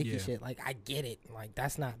on some Nicki shit. Like I get it. Like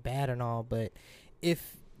that's not bad and all, but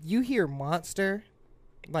if you hear Monster,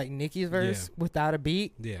 like Nicki's verse without a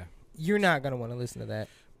beat, you're not gonna want to listen to that.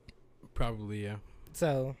 Probably, yeah.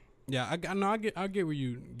 So yeah, I get where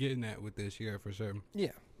you getting at with this, yeah, for sure.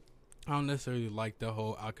 Yeah, I don't necessarily like the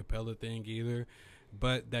whole acapella thing either,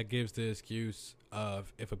 but that gives the excuse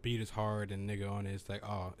of if a beat is hard and nigga on it, it's like,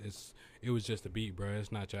 oh, it was just a beat, bro.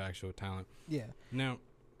 It's not your actual talent. Yeah. Now,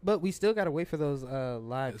 but we still gotta wait for those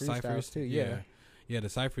live freestyles too. Yeah, the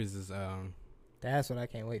ciphers is That's what I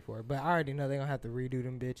can't wait for. But I already know they're gonna have to redo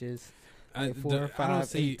them bitches. I don't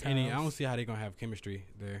see how they're gonna have chemistry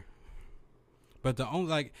there. But the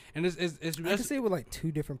only and it's I can see it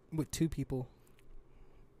with two people.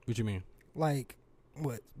 What you mean? Like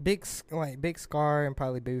what? Big Scar and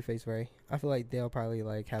probably Babyface Ray. I feel like they'll probably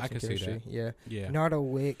have some chemistry. Yeah. Nardo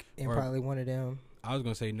Wick and probably one of them. I was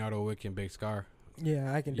gonna say Nardo Wick and Big Scar.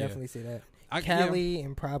 Yeah, I can definitely see that. Callie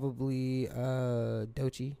and probably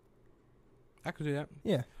Doechii. I could do that.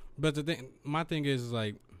 Yeah. But my thing is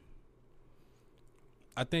I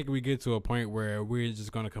think we get to a point where we're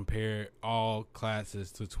just going to compare all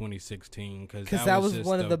classes to 2016 because that was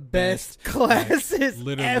one of the best classes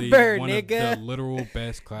literally ever, one nigga. of the literal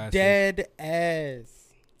best classes. Dead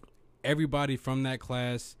ass. Everybody from that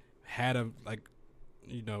class had a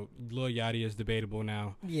Lil Yachty is debatable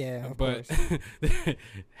now. Yeah, of but course.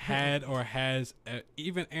 had or has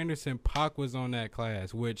even Anderson .Paak was on that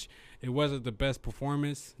class, which it wasn't the best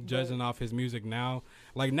performance judging off his music now.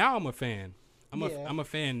 Like now, I'm a fan. I'm a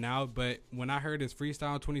fan now, but when I heard his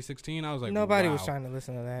freestyle in 2016, I was like, nobody was trying to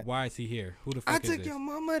listen to that. Why is he here? Who the fuck is this? I took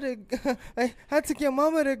your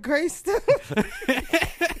mama to Greystone.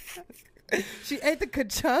 She ate the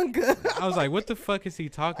kachunga. I was like, what the fuck is he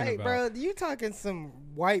talking about? Bro, you talking some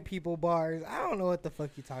white people bars. I don't know what the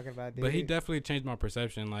fuck you talking about, dude. But he definitely changed my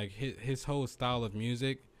perception. Like, his whole style of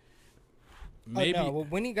music. Maybe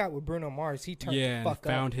when he got with Bruno Mars, he turned the fuck up.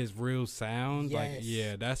 And found his real sound.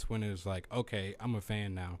 Yes. That's when it was like, okay, I'm a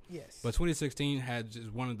fan now. Yes. But 2016 had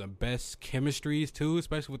just one of the best chemistries too,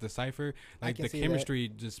 especially with the cypher. Like the chemistry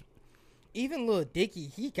just. Even Lil Dicky,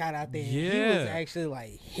 he got out there and he was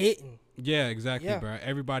actually hitting. Yeah, exactly, bro.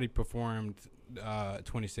 Everybody performed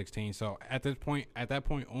 2016. So at that point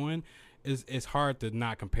on, it's hard to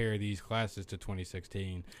not compare these classes to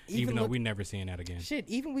 2016, even though we never seeing that again. Shit,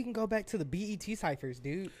 even we can go back to the BET ciphers,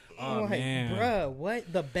 dude. Oh, man. Bruh,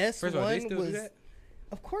 what? The best First one of all, they still was... do that?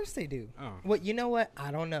 Of course they do. Oh. Well, you know what?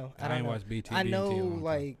 I don't know. I ain't watched BET. I know,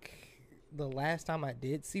 the last time I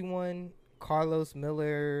did see one, Carlos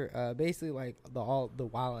Miller, basically like the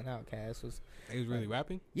Wild and Out cast was. He was really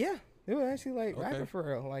rapping. Yeah, they were actually like rapping for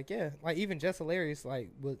real. Like like even Just Hilarious like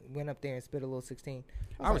went up there and spit a little 16.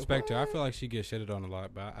 I respect her. I feel like she gets shitted on a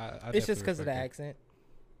lot, but I it's just because of the accent.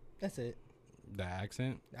 That's it. The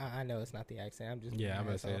accent? I know it's not the accent. I'm just I'm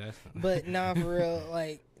about to say that. But nah, for real,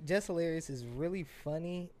 like Just Hilarious is really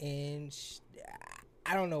funny, and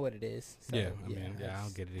I don't know what it is. So, I mean, I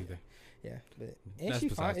don't get it either. Yeah, but and she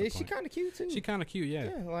fine. Is she kind of cute too? She kind of cute, yeah.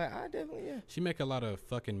 Yeah, like I definitely She make a lot of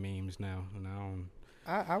fucking memes now, and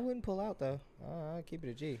I wouldn't pull out though. I'll keep it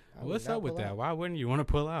a G. What's up with that? Why wouldn't you want to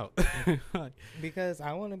pull out? Because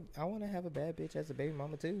I want to have a bad bitch as a baby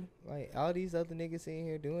mama too. Like all these other niggas in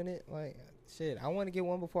here doing it. Like shit, I want to get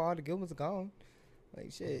one before all the good ones are gone.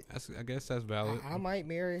 Like shit. I guess that's valid. I might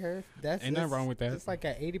marry her. Ain't nothing wrong with that. It's like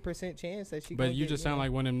an 80% chance that she. But you just sound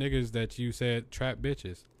like one of them niggas that you said trap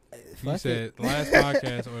bitches. You Fuck said last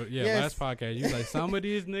podcast last podcast you like some of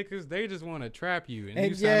these niggas they just want to trap you and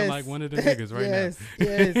you sound like one of the niggas right now.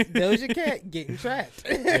 Yes, Doja Cat getting trapped.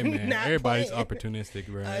 Hey man, everybody's opportunistic,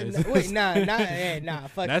 bro. Wait, nah,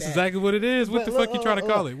 fuck That's that. exactly what it is. What the fuck you trying to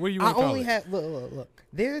call it? What do you want to call it? Look.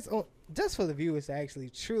 There's just for the viewers to actually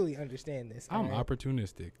truly understand this. I'm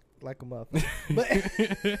opportunistic. Like a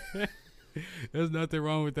motherfucker. But there's nothing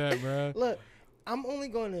wrong with that, bro. Look, I'm only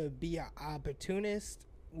going to be an opportunist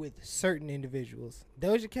with certain individuals.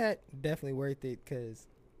 Doja Cat definitely worth it because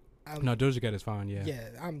no, Doja Cat is fine. Yeah,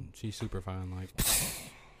 she's super fine. Like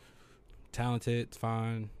talented,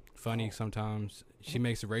 fine, funny sometimes. She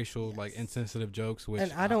makes racial like insensitive jokes, which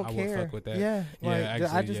and I don't care. Would fuck with that. Yeah, actually,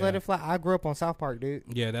 I just let it fly. I grew up on South Park, dude.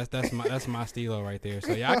 Yeah, that's my stilo right there.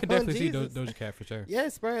 So yeah, I could definitely see Doja Cat for sure.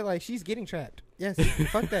 Yes, bro. Like she's getting trapped. Yes,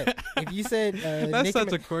 fuck that. If you said that's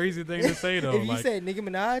such a crazy thing to say though. If you said Nicki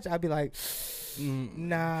Minaj, I'd be like.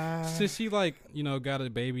 Nah. Since she like got a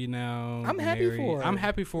baby now, I'm happy for her. I'm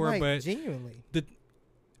happy for her, but genuinely,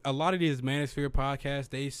 a lot of these Manosphere podcasts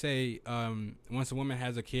they say once a woman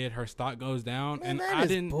has a kid, her stock goes down, man, and that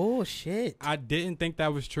is bullshit. I didn't think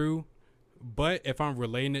that was true, but if I'm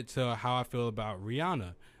relating it to how I feel about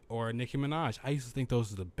Rihanna or Nicki Minaj, I used to think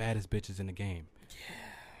those are the baddest bitches in the game. Yeah.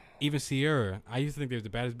 Even Sierra, I used to think they were the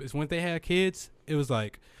baddest bitches. When they had kids, it was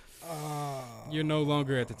like. You're no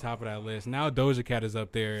longer at the top of that list. Now Doja Cat is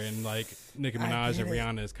up there, and like Nicki Minaj and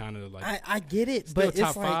Rihanna is kind of like. I get it, but top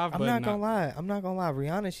it's like five, I'm not gonna lie.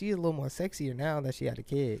 Rihanna, she's a little more sexier now that she had a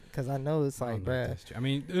kid. Because I know it's like, bruh. I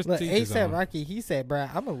mean, look, ASAP Rocky, he said, bruh,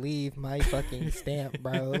 I'm gonna leave my fucking stamp,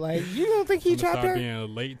 bro. Like, you don't think he trapped her?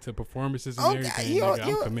 Being late to performances and everything.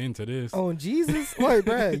 I'm committing to this. Oh Jesus, like,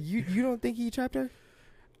 bruh, you don't think he trapped her?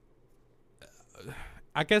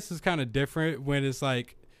 I guess it's kind of different when it's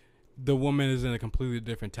like. The woman is in a completely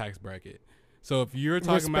different tax bracket. So if you're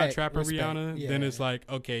talking about trapping Rihanna, then it's like,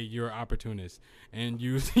 okay, you're an opportunist. And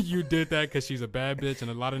you did that because she's a bad bitch and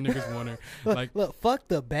a lot of niggas want her. Look, fuck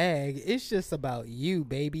the bag. It's just about you,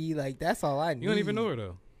 baby. Like, that's all I need. You don't even know her,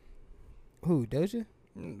 though. Who, Doja?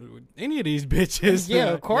 Any of these bitches. Yeah,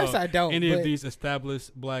 of course I don't. Any of these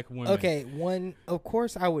established black women. Okay, of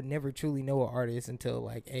course I would never truly know an artist until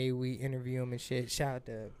like we interview him and shit. Shout out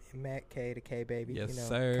to Matt K, the K baby. Yes,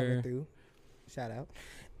 sir. Coming through. Shout out.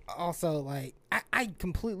 Also, like I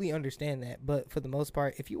completely understand that, but for the most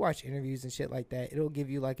part, if you watch interviews and shit like that, it'll give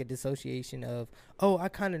you like a dissociation of, oh, I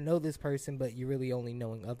kind of know this person, but you're really only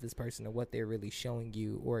knowing of this person or what they're really showing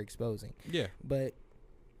you or exposing. Yeah. But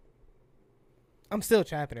I'm still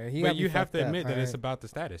trapping her. But you have to admit that it's about the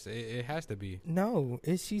status. It has to be. No,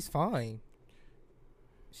 she's fine.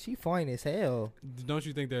 She fine as hell. Don't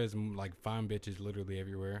you think there's like fine bitches literally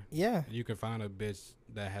everywhere? Yeah. You can find a bitch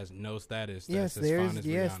that has no status. Yes, that's as fine as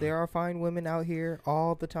Rihanna. There are fine women out here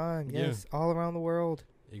all the time. Yes, all around the world.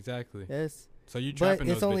 Exactly. Yes. So you trapping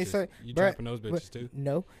those bitches? You trapping those bitches too?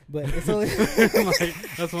 No, but it's only.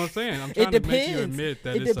 Like, that's what I'm saying. I'm trying to make you admit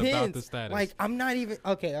that it's about the status. Like I'm not even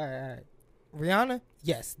okay. All right. Rihanna,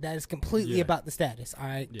 yes, that is completely about the status. All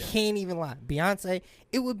right, can't even lie. Beyonce,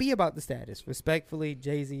 it would be about the status. Respectfully,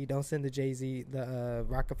 Jay-Z, don't send the Jay-Z the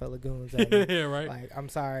Rockefeller goons at me. Yeah, right. Like, I'm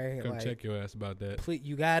sorry. Come check your ass about that. Please,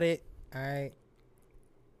 you got it. All right.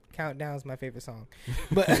 Countdown's my favorite song,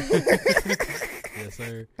 but yes,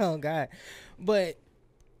 sir. Oh God, but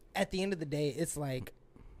at the end of the day, it's like.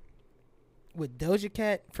 With Doja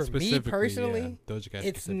Cat, for me personally, Doja Cat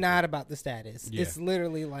it's not about the status. Yeah. It's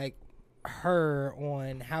literally like her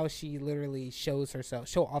on how she literally show offs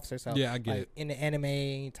herself. Yeah, I get it. In the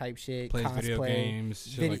anime type shit, plays cosplay, video games,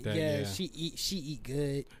 shit like that. Yeah, she eat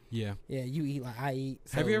good. Yeah, you eat like I eat.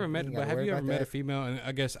 So have you ever met a female? And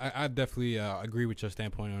I guess I definitely agree with your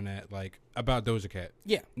standpoint on that. Like about Doja Cat.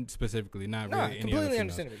 Yeah, specifically, not really any completely other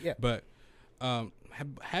understandable. Yeah, but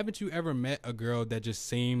Haven't you ever met a girl that just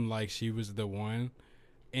seemed like she was the one,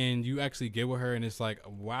 and you actually get with her, and it's like,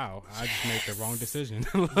 wow, I just made the wrong decision.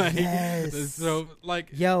 Like, Yes. so like,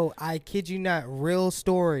 Yo, I kid you not, real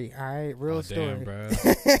story. All right, real story. Damn,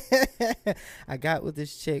 bro. I got with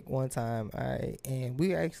this chick one time. All right, and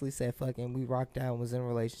we actually said fucking. We rocked out, was in a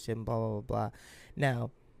relationship, and blah blah blah blah.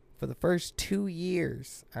 Now, for the first 2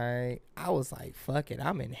 years, all right, I was like, fuck it,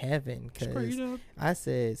 I'm in heaven, because I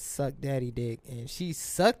said suck daddy dick, and she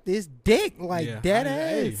sucked this dick like dead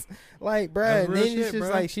ass, like, bruh. And then it's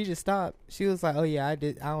just like she just stopped. She was like, oh yeah, I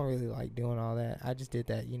don't really like doing all that. I just did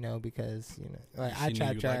that, because like I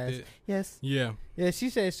trapped your ass. Yes. Yeah.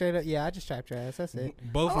 She said straight up, yeah, I just trapped your ass. That's it.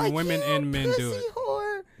 Both women and men do it.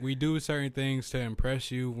 Whore. We do certain things to impress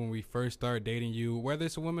you when we first start dating you, whether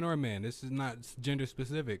it's a woman or a man. This is not gender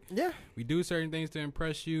specific. Yeah. We do certain things to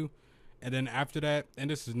impress you, and then after that, and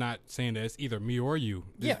this is not saying that it's either me or you.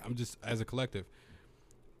 I'm just as a collective.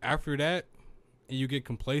 After that, and you get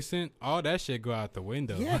complacent, all that shit go out the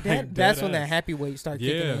window. Yeah, that's when that happy weight start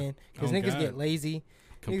kicking in, because niggas get lazy.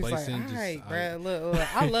 Complacent. Like, all right, bro,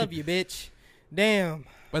 look, I love you, bitch. Damn.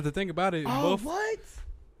 But the thing about it, what?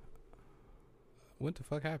 What the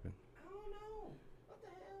fuck happened? I don't know. What the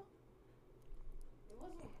hell? It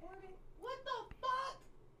wasn't recording. What the fuck?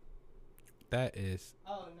 That is.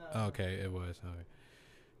 Oh no. Okay, it was. All right.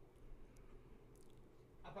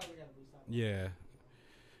 I probably gotta restart. Yeah.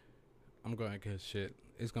 I'm going to get shit.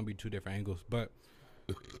 It's going to be two different angles, but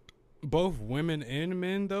both women and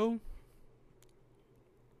men though.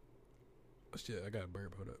 Shit, I got a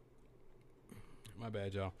burp. Hold up. My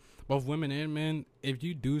bad, y'all. Both women and men, if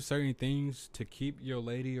you do certain things to keep your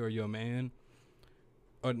lady or your man,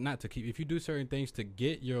 or not to keep, if you do certain things to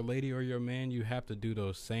get your lady or your man, you have to do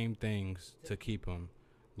those same things to keep them,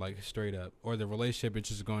 like straight up, or the relationship is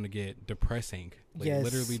just going to get depressing, like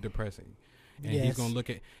literally depressing. And he's going to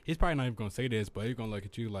look at, he's probably not even going to say this, but he's going to look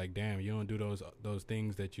at you like, damn, you don't do those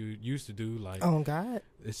things that you used to do. Like, oh God,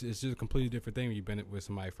 it's just a completely different thing when you've been with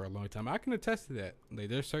somebody for a long time. I can attest to that. Like,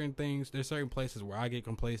 there's certain things, there's certain places where I get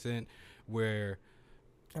complacent, where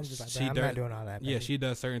I'm just like, I'm not doing all that. Yeah, she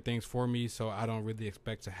does certain things for me, so I don't really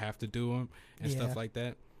expect to have to do them and stuff like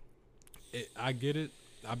that. I get it.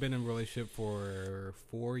 I've been in a relationship for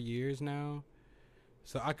 4 years now,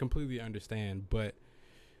 so I completely understand, but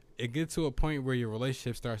it gets to a point where your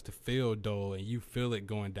relationship starts to feel dull and you feel it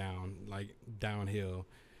going down, like downhill.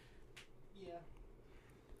 Yeah.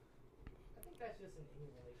 I think that's just in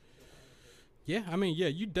any relationship. Yeah, I mean, yeah,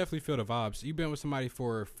 you definitely feel the vibes. You've been with somebody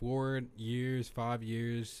for 4 years, 5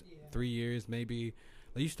 years, 3 years, maybe.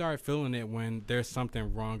 Like, you start feeling it when there's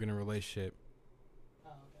something wrong in a relationship. Oh,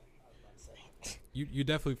 okay. I was about to say. You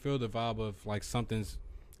definitely feel the vibe of like something's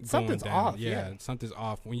off. Yeah, something's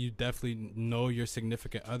off. When you definitely know your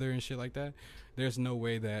significant other and shit like that, there's no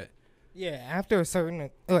way that. Yeah, after a certain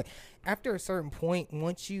point,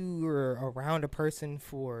 once you are around a person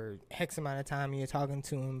for X amount of time, and you're talking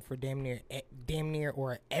to him for damn near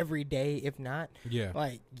or every day, if not. Yeah.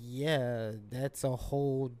 Like, yeah, that's a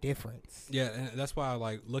whole difference. Yeah, and that's why I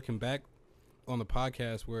like looking back on the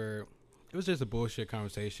podcast where it was just a bullshit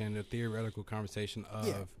conversation, a theoretical conversation of.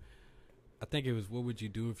 Yeah. I think it was, what would you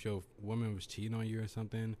do if your woman was cheating on you or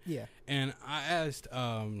something? Yeah. And I asked,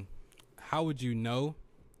 how would you know?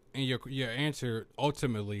 And your answer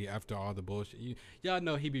ultimately, after all the bullshit, y'all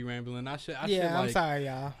know he be rambling. I'm sorry,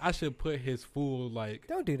 y'all. I should put his full like.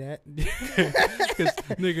 Don't do that. 'Cause,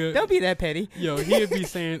 nigga, don't be that petty. Yo,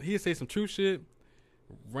 he'd say some true shit,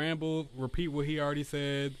 ramble, repeat what he already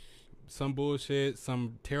said, some bullshit,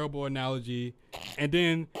 some terrible analogy, and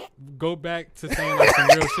then go back to saying like some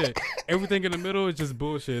real shit. Everything in the middle is just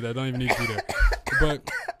bullshit. I don't even need to be there.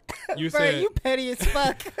 But you said you petty as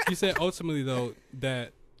fuck. You said ultimately though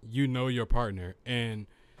that you know your partner, and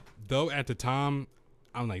though at the time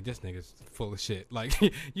I'm like, this nigga's full of shit. Like,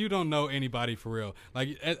 you don't know anybody for real.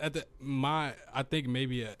 Like I think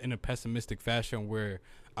maybe in a pessimistic fashion where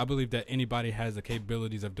I believe that anybody has the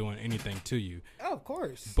capabilities of doing anything to you. Oh, of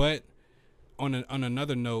course. But on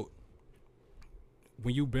another note,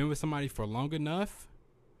 when you've been with somebody for long enough,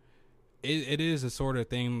 it is a sort of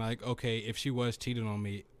thing like, okay, if she was cheating on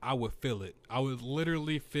me, I would feel it. I would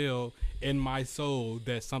literally feel in my soul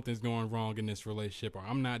that something's going wrong in this relationship, or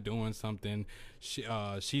I'm not doing something.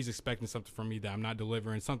 She's expecting something from me that I'm not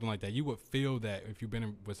delivering, something like that. You would feel that if you've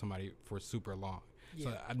been with somebody for super long.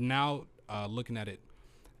 Yeah. So now looking at it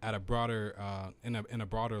at a broader in a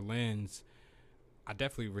broader lens, I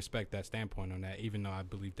definitely respect that standpoint on that, even though I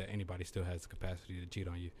believe that anybody still has the capacity to cheat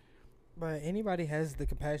on you. But anybody has the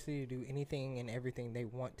capacity to do anything and everything they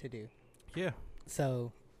want to do. Yeah.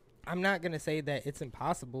 So I'm not gonna say that it's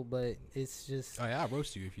impossible, but it's just Oh yeah, I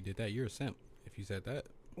roast you if you did that. You're a simp if you said that.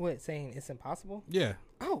 what saying it's impossible. Yeah.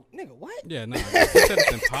 Oh, nigga, what? Yeah, no. If you said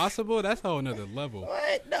it's impossible, that's a whole another level.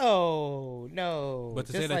 What? No. But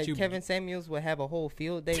to just say that like you- Kevin Samuels would have a whole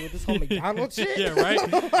field day with this whole McDonald's shit. Yeah,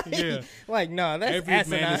 right? like, Yeah. Like, no, that's Every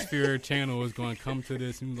asinine. Manosphere channel is going to come to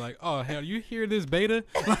this and be like, oh, hell, you hear this beta?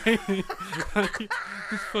 Like,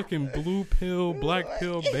 this fucking blue pill, black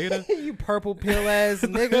pill beta. You purple pill ass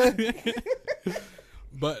nigga.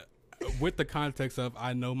 But with the context of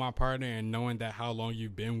I know my partner and knowing that how long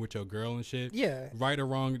you've been with your girl and shit. Yeah. Right or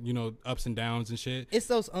wrong, you know, ups and downs and shit. It's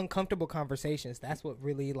those uncomfortable conversations. That's what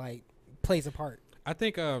really like plays a part. I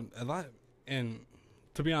think a lot, and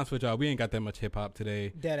to be honest with y'all, we ain't got that much hip hop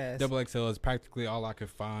today. Dead ass. XXL is practically all I could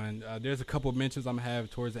find. There's a couple of mentions I'm gonna have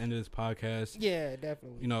towards the end of this podcast. Yeah,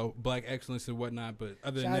 definitely. You know, black excellence and whatnot. But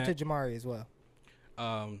other Shout than out that, to Jamari as well.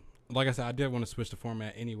 like I said, I did want to switch the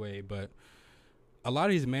format anyway. But a lot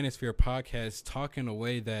of these Manosphere podcasts talk in a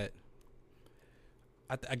way that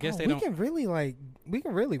I guess they we don't. can really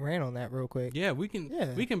rant on that real quick. Yeah, we can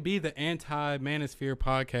be the anti-Manosphere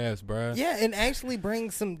podcast, bruh. Yeah, and actually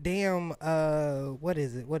bring some damn what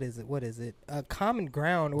is it? Common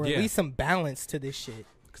ground or Yeah. at least some balance to this shit.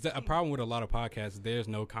 Because a problem with a lot of podcasts, there's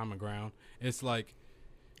no common ground. It's like,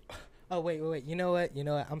 Oh wait. You know what?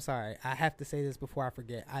 I'm sorry. I have to say this before I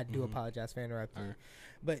forget. I do apologize for interrupting. Alright.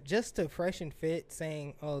 But just to freshen fit,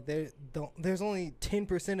 saying, "Oh, there's only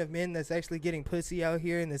 10% of men that's actually getting pussy out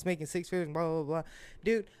here and that's making six figures." Blah blah blah.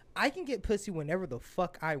 Dude, I can get pussy whenever the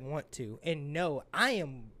fuck I want to, and no, I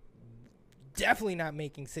am definitely not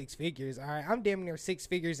making six figures. All right, I'm damn near six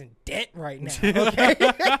figures in debt right now. Okay,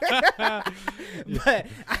 but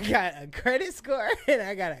I got a credit score and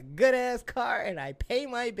I got a good ass car and I pay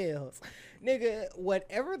my bills. Nigga,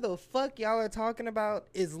 whatever the fuck y'all are talking about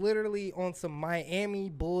is literally on some Miami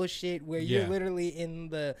bullshit where you're literally in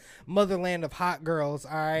the motherland of hot girls,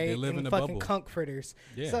 all right? They live in a fucking bubble. conch fritters.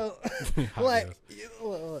 Yeah. So, Hot like,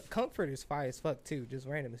 girls. conch fritters fire as fuck too, just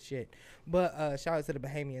random as shit. But shout out to the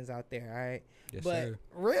Bahamians out there, all right? Yes, but sir.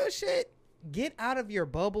 real shit, get out of your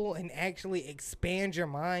bubble and actually expand your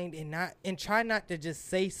mind and try not to just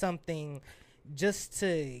say something just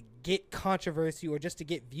to get controversy or just to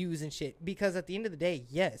get views and shit, because at the end of the day,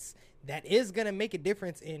 yes, that is gonna make a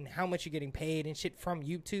difference in how much you're getting paid and shit from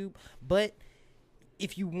YouTube. But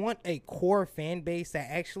if you want a core fan base that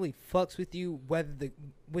actually fucks with you, whether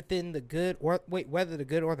the good or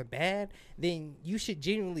the bad, then you should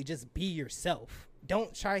genuinely just be yourself.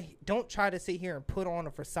 Don't try to sit here and put on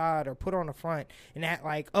a facade or put on a front and act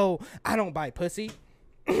like, oh, I don't buy pussy.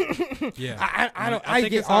 Yeah, I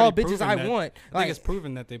think get it's all already bitches proven I that- want. I think it's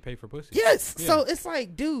proven that they pay for pussy. Yes. Yeah. So it's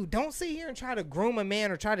like, dude, don't sit here and try to groom a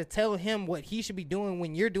man or try to tell him what he should be doing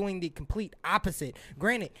when you're doing the complete opposite.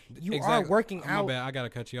 Granted, you are working out. My bad, I gotta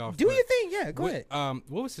cut you off. Do but your thing. Yeah, go ahead.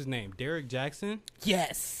 What was his name? Derek Jackson.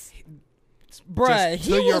 Yes. Bruh, Just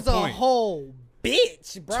he to your was a point. whole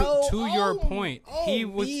bitch, bro. To your point, he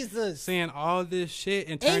was Jesus. saying all this shit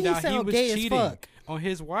and And turned he out he sound was gay as cheating fuck. on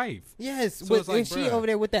his wife. Yes, So it's like, and she bruh. over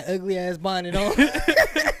there with that ugly ass bonnet on.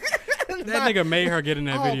 That nigga made her get in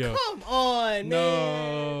that video. Come on, No.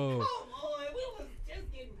 man. Come on, we was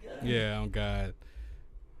just getting good. Yeah, oh God.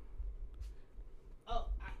 Oh,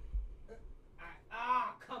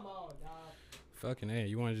 come on, dog. Fucking A,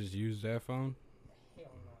 you want to just use that phone? Hell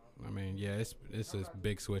no. I mean, yeah, it's a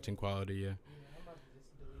big switch in quality, yeah. I'm about to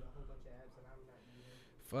just delete a whole bunch of apps that I'm not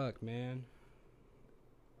using. Fuck, man.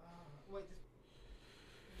 Wait,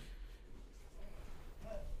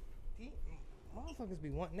 these motherfuckers be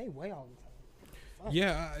wanting they way all the time. Fuck.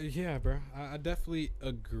 Yeah, bro. I definitely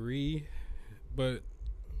agree, but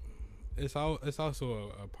it's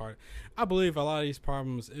also a part. I believe a lot of these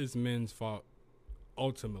problems is men's fault,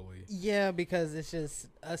 ultimately. Yeah, because it's just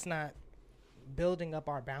us not building up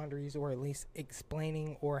our boundaries, or at least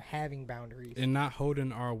explaining or having boundaries And not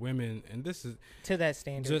holding our women, and this is to that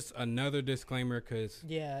standard. just another disclaimer, because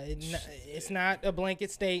yeah, it's not a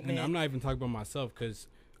blanket statement. and I'm not even talking about myself, because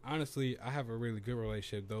honestly, I have a really good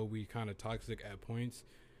relationship, though we kind of toxic at points.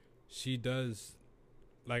 She does,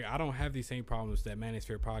 like, I don't have these same problems that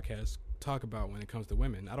Manosphere podcasts talk about when it comes to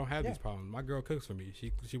women. I don't have these problems. My girl cooks for me.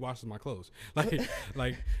 She washes my clothes.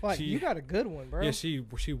 Like she, you got a good one, bro. yeah, she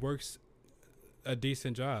works a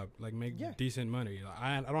decent job, like make decent money.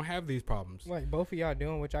 I don't have these problems. Like both of y'all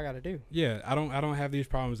doing what y'all got to do. Yeah, I don't have these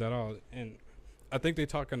problems at all. And I think they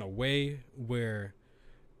talk in a way where,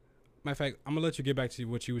 matter of fact, I'm gonna let you get back to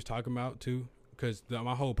what you was talking about too, because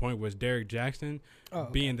my whole point was Derek Jackson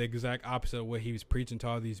being the exact opposite of what he was preaching to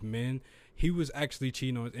all these men. He was actually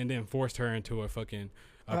cheating on and then forced her into a fucking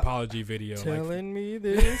apology video. Telling me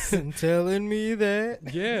this and telling me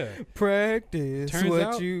that. Yeah. Practice Turns what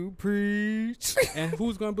out- you preach. And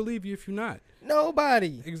who's gonna believe you if you're not?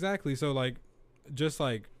 Nobody. Exactly. So like, just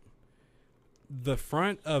like the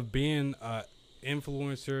front of being a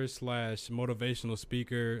influencer slash motivational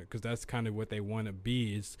speaker, because that's kind of what they want to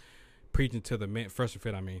be, is preaching to the men. Fresh and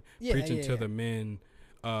Fit, I mean, preaching to the men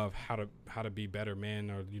of how to be better men,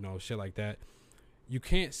 or shit like that. You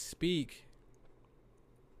can't speak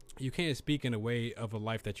in a way of a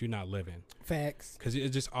life that you're not living. Facts. Because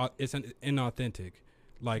it's inauthentic.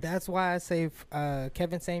 Like, that's why I say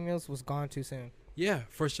Kevin Samuels was gone too soon. Yeah,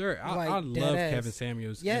 for sure. I love Kevin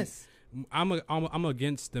Samuels. Yes. I'm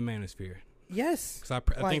against the manosphere. Yes. Because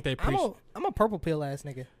I think they preach. I'm a purple pill ass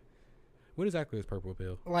nigga. What exactly is purple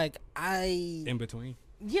pill? Like, in between.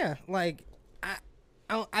 Yeah, like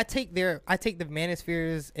I take the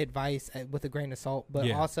manosphere's advice with a grain of salt,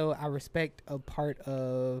 but also I respect a part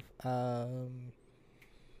of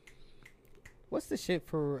what's the shit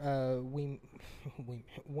for women,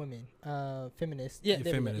 feminists. Yeah,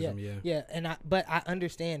 feminism. Yeah. And I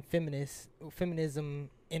understand feminism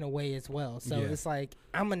in a way as well. So it's like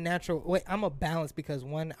I'm a balance, because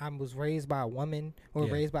one, I was raised by a woman or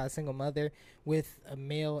raised by a single mother with a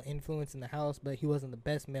male influence in the house, but he wasn't the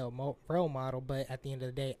best male role model. But at the end of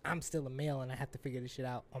the day, I'm still a male and I have to figure this shit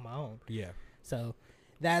out on my own. Yeah. So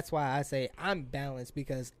that's why I say I'm balanced,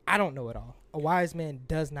 because I don't know it all. A wise man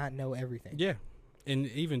does not know everything. Yeah. And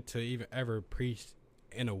even to ever preach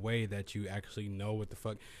in a way that you actually know what the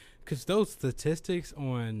fuck. Because those statistics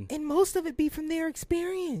on... And most of it be from their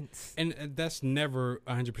experience. And that's never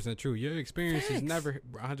 100% true. Your experience is never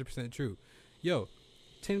 100% true. Yo,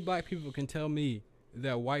 10 black people can tell me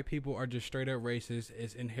that white people are just straight up racist.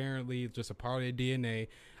 It's inherently just a part of their DNA.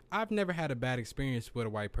 I've never had a bad experience with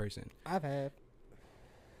a white person. I've had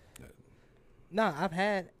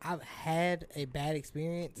a bad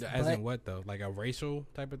experience. As in what though? Like a racial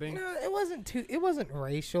type of thing? No, it wasn't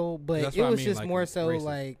racial, but it was just more so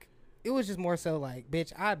like it was just more so like,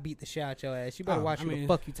 bitch, I beat the shit out your ass. You better watch who the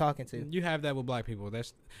fuck you talking to. You have that with black people.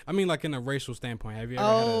 Like in a racial standpoint. Have you ever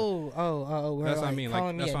had that's what I mean.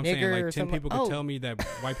 Like, that's what I'm saying. Like 10 people could tell me that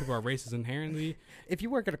white people are racist inherently. If you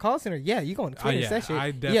work at a call center, you go on Twitter that shit. I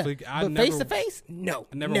definitely. But face to face, no.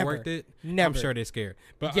 I never worked it. Never. I'm sure they're scared.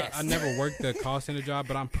 But I never worked the call center job,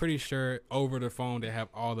 but I'm pretty sure over the phone they have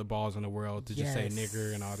all the balls in the world to just say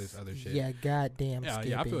nigger and all this other shit. Yeah, goddamn.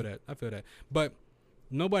 Yeah, I feel that. But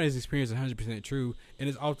nobody's experience is 100% true, and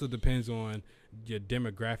it also depends on your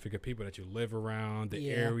demographic of people that you live around, the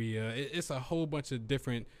area. It's a whole bunch of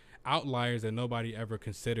different outliers that nobody ever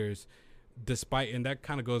considers, despite, and that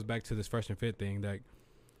kind of goes back to this Fresh and Fit thing. Like,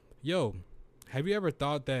 yo, have you ever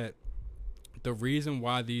thought that the reason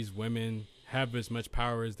why these women have as much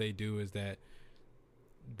power as they do is that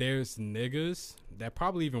there's niggas that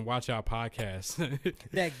probably even watch our podcast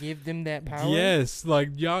that give them that power? Yes, like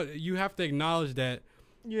y'all, you have to acknowledge that.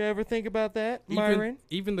 You ever think about that, Myron?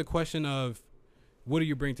 Even the question of what do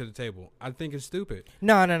you bring to the table, I think is stupid.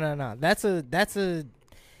 No. That's a.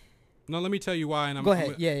 No, let me tell you why. And Go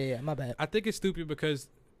ahead. Yeah. My bad. I think it's stupid because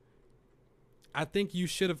I think you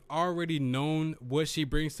should have already known what she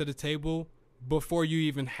brings to the table before you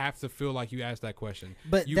even have to feel like you asked that question.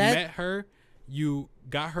 But you met her, you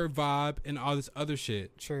got her vibe, and all this other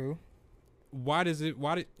shit. True.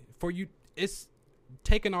 It's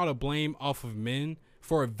taking all the blame off of men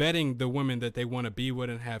for vetting the women that they want to be with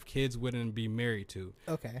and have kids with and be married to.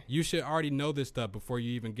 Okay. You should already know this stuff before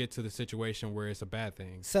you even get to the situation where it's a bad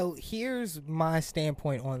thing. So here's my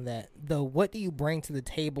standpoint on that. The what do you bring to the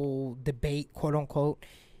table debate, quote unquote,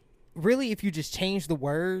 really, if you just change the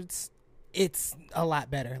words, it's a lot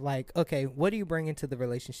better. Like, okay, what do you bring into the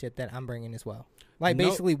relationship that I'm bringing as well? Like,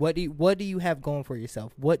 basically, what do you have going for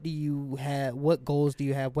yourself? What do you have? What goals do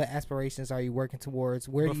you have? What aspirations are you working towards?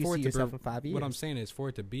 Where do you see yourself in 5 years? What I'm saying is, for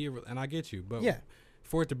it to be, and I get you, but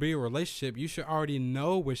for it to be a relationship, you should already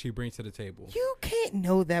know what she brings to the table. You can't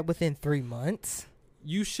know that within 3 months.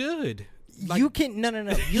 You should. Like, you can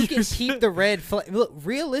You can keep the red flag. Look,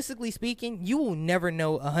 realistically speaking, you will never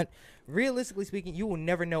know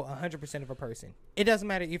 100% of a person. It doesn't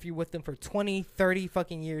matter if you're with them for 20, 30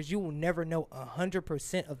 fucking years. You will never know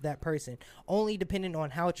 100% of that person, only depending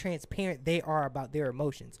on how transparent they are about their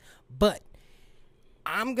emotions. But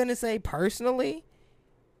I'm gonna say personally,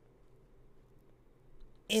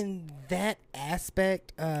 in that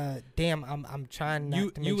aspect, I'm trying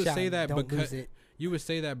not to make sure I don't lose it. You would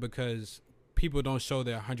say that because people don't show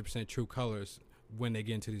their 100% true colors when they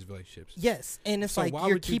get into these relationships. Yes, and it's so like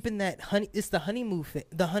you're keeping that honey. It's the honeymoon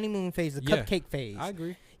phase, the cupcake phase. I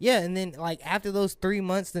agree. Yeah, and then like after those 3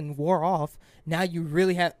 months then wore off, now you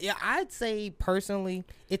really have. Yeah, I'd say personally,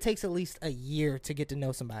 it takes at least a year to get to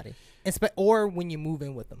know somebody, or when you move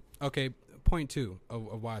in with them. Okay, point two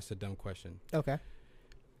of why it's a dumb question. Okay.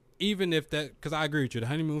 Even if that, because I agree with you, the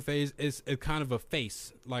honeymoon phase is kind of a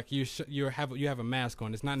face. Like you have a mask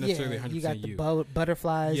on. It's not necessarily 100% you. Got the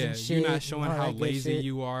butterflies and shit. You're not showing how lazy shit.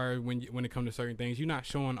 you are when it comes to certain things. You're not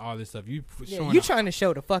showing all this stuff. You trying to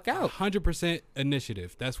show the fuck out. 100%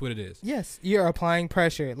 initiative. That's what it is. Yes, you're applying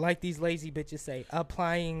pressure, like these lazy bitches say.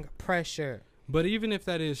 Applying pressure. But even if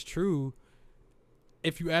that is true,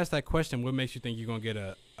 if you ask that question, what makes you think you're gonna get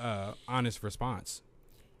a honest response?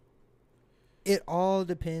 It all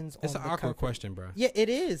depends on it's an awkward comfort. Question, bro. Yeah, it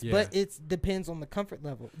is, but it depends on the comfort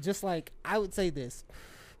level. Just like I would say this,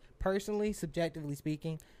 personally, subjectively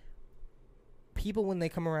speaking, people when they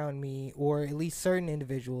come around me, or at least certain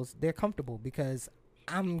individuals, they're comfortable because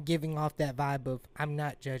I'm giving off that vibe of I'm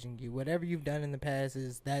not judging you. Whatever you've done in the past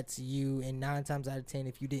that's you, and 9 times out of 10,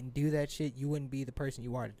 if you didn't do that shit, you wouldn't be the person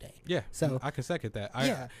you are today. Yeah, so I can second that.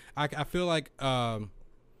 I feel like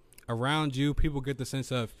around you, people get the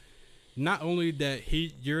sense of not only that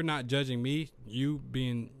you're not judging me, you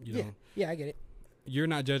being, yeah, I get it. You're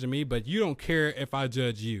not judging me, but you don't care if I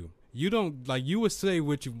judge you. You don't, like, you would say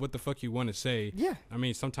what the fuck you want to say. Yeah. I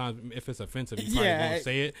mean, sometimes if it's offensive, you probably won't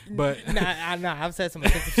say it. But I've said some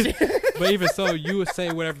offensive shit. But even so, you would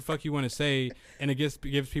say whatever the fuck you want to say, and it gives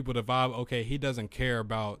people the vibe, okay, he doesn't care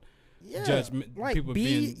about people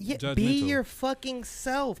being judgmental. Be your fucking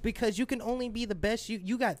self, because you can only be the best.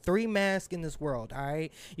 You got 3 masks in this world, all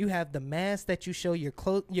right? You have the mask that you show your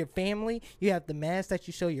family, you have the mask that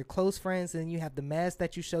you show your close friends, and you have the mask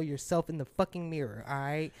that you show yourself in the fucking mirror, all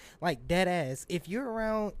right? Like, dead ass. If you're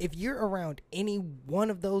around any one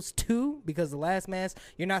of those 2, because the last mask,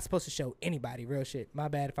 you're not supposed to show anybody. Real shit. My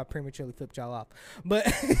bad if I prematurely flipped y'all off. But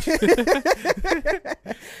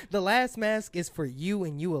the last mask is for you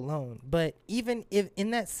and you alone. But even if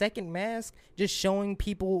in that second mask, just showing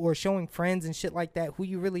people or showing friends and shit like that who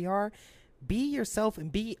you really are, be yourself and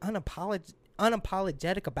be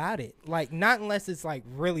unapologetic about it. Like, not unless it's like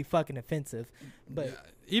really fucking offensive. But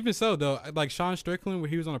even so, though, like Sean Strickland, where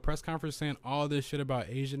he was on a press conference saying all this shit about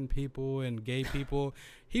Asian people and gay people,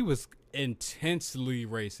 he was intensely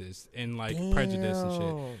racist and like prejudiced and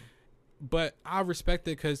shit. But I respect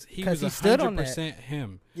it because he was 100%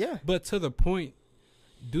 him. Yeah. But to the point,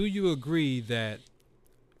 do you agree that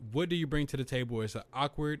what do you bring to the table is an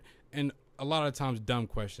awkward and a lot of times dumb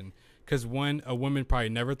question? Because a woman probably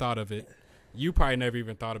never thought of it. You probably never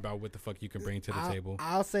even thought about what the fuck you can bring to the table.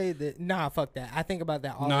 I'll say that. Nah, fuck that. I think about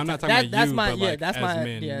that all the time. No, I'm not talking about that's you, my, but yeah, like that's as my,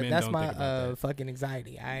 men, yeah, men that's don't my think about that. fucking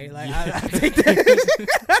anxiety. I take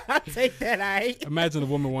that. I take that. Imagine a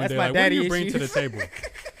woman one that's day like, what do you bring to the table?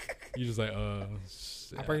 You just like, I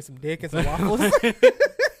bring some dick and some waffles.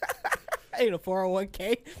 Ain't a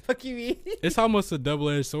 401k. Fuck you, mean? It's almost a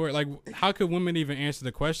double-edged sword. Like, how could women even answer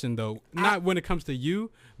the question though? Not when it comes to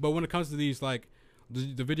you, but when it comes to these, like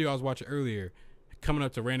the video I was watching earlier, coming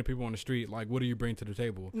up to random people on the street, like, what do you bring to the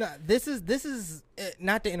table? No, this is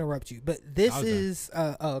not to interrupt you, but this is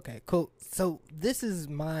okay, cool. So this is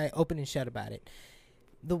my open and shut about it.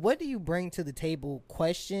 The what do you bring to the table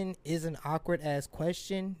question is an awkward ass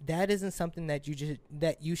question. That isn't something that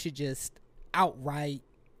you should just outright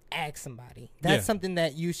ask somebody. That's something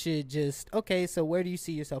that you should just, okay, so where do you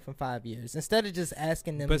see yourself in 5 years? Instead of just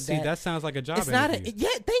asking them. But see, that sounds like a job interview.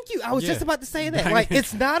 Thank you. I was just about to say that. Like,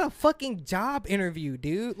 it's not a fucking job interview,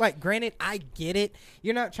 dude. Like, granted, I get it.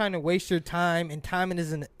 You're not trying to waste your time, and time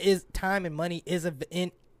and money is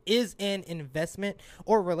an investment,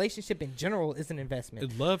 or a relationship in general is an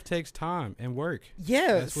investment. Love takes time and work.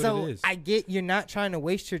 Yeah, that's what so it is. I get you're not trying to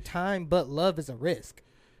waste your time, but love is a risk.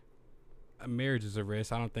 Marriage is a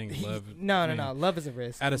risk. I don't think love. No. Love is a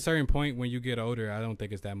risk. At a certain point, when you get older, I don't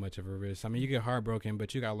think it's that much of a risk. I mean, you get heartbroken,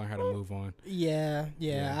 but you gotta learn how to move on. Yeah.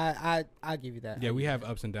 I give you that. Yeah, we have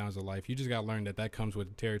ups and downs of life. You just gotta learn that comes with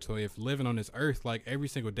the territory. If living on this earth, like every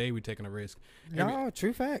single day, we taking a risk.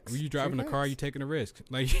 True facts. When you driving a car, you taking a risk.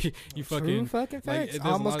 Like you fucking. True fucking facts. Like, I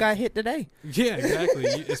almost got hit today. Yeah, exactly.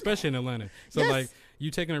 Especially in Atlanta. So yes. like you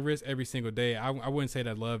taking a risk every single day. I wouldn't say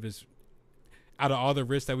that love is. Out of all the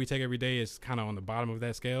risks that we take every day, is kind of on the bottom of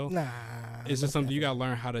that scale. Nah, it's just something you gotta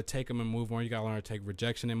learn how to take them and move on. You gotta learn to take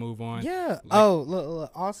rejection and move on. Yeah. Like,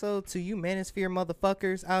 look. Also, to you manosphere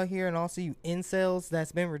motherfuckers out here, and also you incels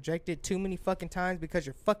that's been rejected too many fucking times because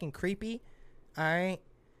you're fucking creepy. All right.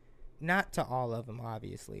 Not to all of them,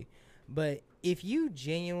 obviously, but if you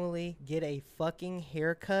genuinely get a fucking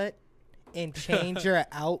haircut and change your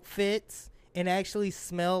outfits and actually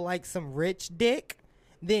smell like some rich dick,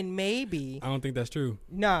 then maybe. I don't think that's true.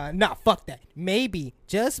 Nah, fuck that. Maybe,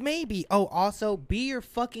 just maybe. Oh, also, be your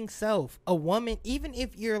fucking self. A woman, even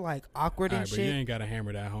if you're like awkward and But shit. you ain't gotta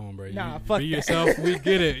hammer that home, bro. Nah, you fuck be that. yourself. We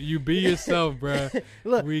get it. You be yourself, bro.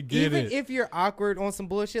 Look, we get even it. if you're awkward on some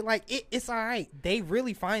bullshit, like it's all right. They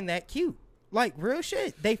really find that cute. Like real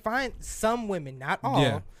shit. They find some women, not all.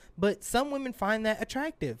 Yeah. But some women find that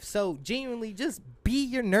attractive. So genuinely, just be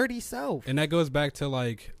your nerdy self. And that goes back to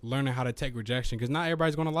like learning how to take rejection, because not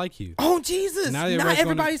everybody's gonna like you. Oh Jesus! Not Not everybody's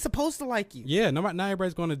everybody's supposed to like you. Yeah, not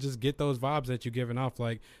everybody's gonna just get those vibes that you're giving off.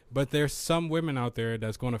 Like, but there's some women out there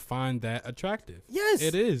that's gonna find that attractive. Yes,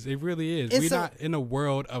 It is. It really is. We're not in a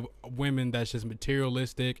world of women that's just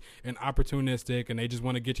materialistic and opportunistic, and they just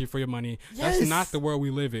want to get you for your money. Yes. That's not the world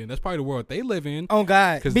we live in. That's probably the world they live in. Oh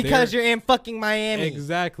God, 'Cause because you're in fucking Miami.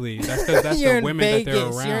 Exactly. That's because that's you're the in women Vegas. that they're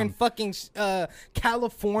around. You're in fucking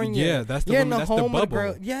California. Yeah, that's the you're women. in the That's home the of the bubble.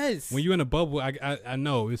 girl. Yes. When you're in a bubble, I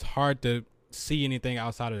know it's hard to see anything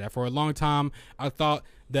outside of that. For a long time, I thought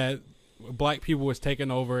that black people was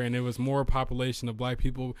taking over and it was more population of black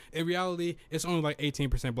people. In reality, it's only like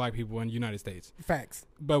 18% black people in the United States. Facts.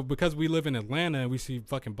 But because we live in Atlanta and we see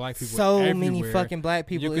fucking black people so everywhere, many fucking black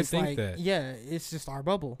people, you can it's think like, that. yeah, it's just our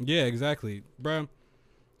bubble. Yeah, exactly, bro.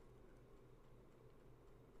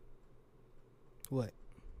 What?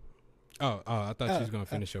 Oh, I thought she was gonna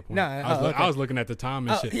finish your point. No, I was looking at the time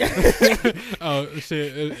and shit. Yeah. Oh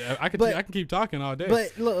shit! I can keep talking all day.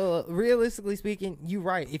 But look, realistically speaking, you're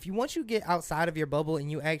right. If you once you get outside of your bubble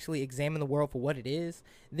and you actually examine the world for what it is,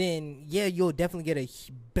 then yeah, you'll definitely get a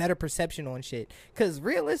better perception on shit. Because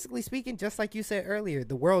realistically speaking, just like you said earlier,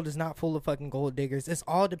 the world is not full of fucking gold diggers. It's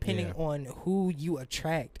all depending on who you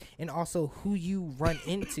attract and also who you run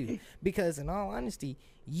into. Because in all honesty,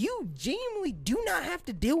 you genuinely do not have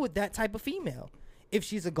to deal with that type of female. If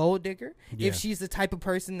she's a gold digger, if she's the type of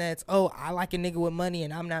person that's, oh, I like a nigga with money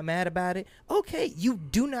and I'm not mad about it, okay, you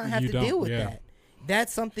do not have to deal with that.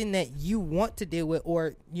 That's something that you want to deal with,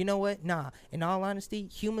 or you know what? Nah, in all honesty,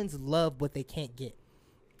 humans love what they can't get.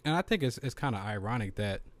 And I think it's kind of ironic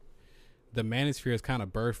that the manosphere is kind of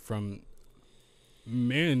birthed from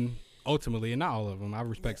men ultimately, and not all of them. I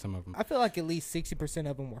respect some of them. I feel like at least 60%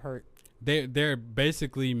 of them were hurt. They're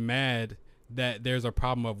basically mad that there's a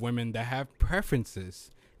problem of women that have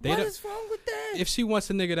preferences. What is wrong with that? If she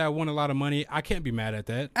wants a nigga that want a lot of money, I can't be mad at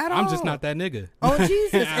that. I'm just not that nigga. Oh,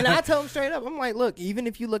 Jesus. And I tell him straight up, I'm like, look, even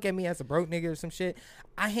if you look at me as a broke nigga or some shit,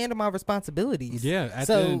 I handle my responsibilities. Yeah, at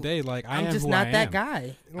the end of the day, like, I'm just not that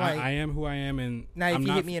guy. Like, I am who I am, and now if I'm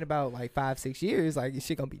you hit me in about like 5-6 years, like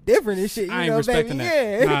shit gonna be different and shit. You I ain't know, respecting baby?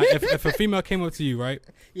 that. Yeah. Nah, if a female came up to you, right?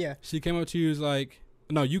 Yeah. She came up to you, was like,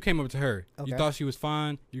 no, you came up to her. Okay. You thought she was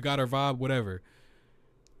fine. You got her vibe, whatever.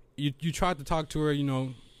 You tried to talk to her, you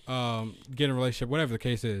know, get in a relationship, whatever the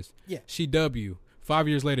case is. Yeah. She dub you. 5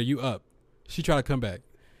 years later, you up. She try to come back.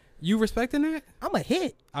 You respecting that? I'm a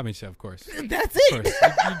hit. I mean, of course. That's Of it. course.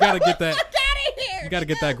 You gotta get that. You gotta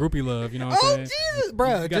get that groupie love. You know what I'm saying? Jesus, bro.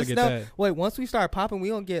 You gotta Just get know. that. Wait, once we start popping, we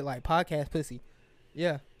gonna get like podcast pussy.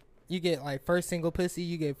 Yeah. You get like first single pussy.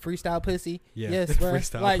 You get freestyle pussy. Yeah. Yes, bro.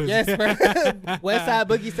 Freestyle like pussy. yes, bro. Westside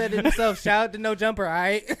Boogie said it himself. Shout out to No Jumper. All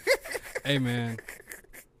right. Hey, man.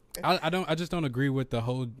 I just don't agree with the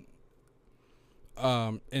whole.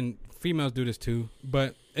 And females do this too,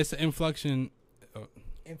 but it's an influx.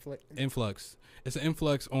 It's an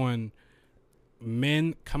influx on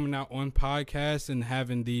men coming out on podcasts and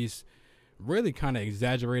having these really kind of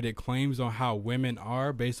exaggerated claims on how women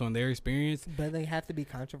are based on their experience. But they have to be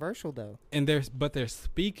controversial though. And they're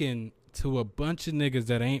speaking to a bunch of niggas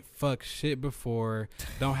that ain't fucked shit before,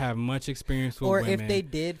 don't have much experience with women. Or if they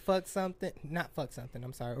did fuck something,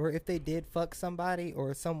 I'm sorry. Or if they did fuck somebody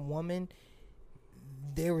or some woman,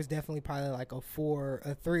 there was definitely probably like a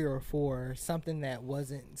 3 or a 4, something that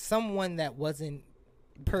wasn't, someone that wasn't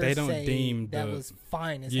per they se don't deem that the, was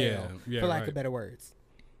fine as yeah, hell, yeah, for lack right. of better words.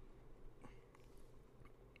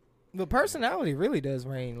 The personality really does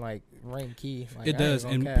reign key. Like, it does,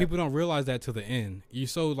 and cap. people don't realize that to the end. You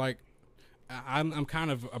so like, I'm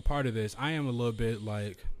kind of a part of this. I am a little bit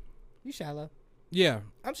like, You shallow. yeah,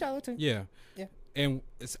 I'm shallow too. yeah, Yeah. And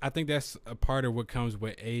I think that's a part of what comes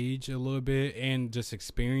with age a little bit and just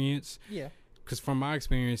experience. Yeah. Because from my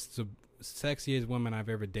experience, the sexiest women I've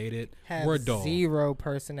ever dated Have were dull. zero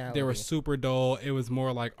personality. They were super dull. It was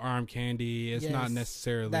more like arm candy. It's not Yes.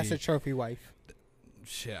 necessarily. That's a trophy wife.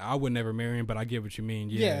 Shit, I would never marry him, but I get what you mean.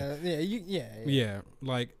 Yeah. Yeah.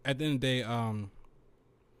 Like at the end of the day,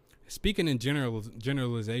 speaking in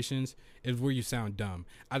generalizations is where you sound dumb.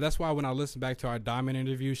 That's why when I listen back to our Diamond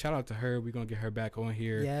interview, shout out to her. We're gonna get her back on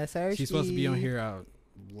here. Yes, sir. She's supposed to be on here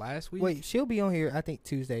last week. Wait, she'll be on here. I think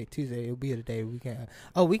Tuesday. Tuesday will be the day we can.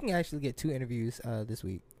 Oh, we can actually get 2 interviews this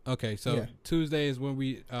week. Okay, so Tuesday is when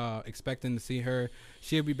we expecting to see her.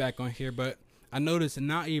 She'll be back on here, but I noticed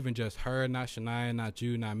not even just her, not Shania, not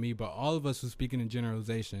you, not me, but all of us were speaking in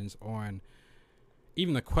generalizations on.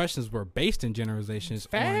 Even the questions were based in generalizations.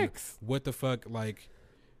 Facts. On what the fuck like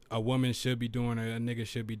a woman should be doing or a nigga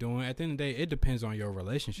should be doing. At the end of the day, it depends on your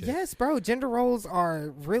relationship. Yes, bro. Gender roles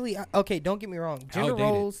are really okay. Don't get me wrong. Gender Outdated.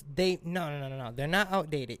 roles, no. They're not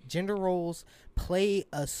outdated. Gender roles play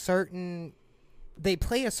a certain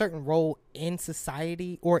role in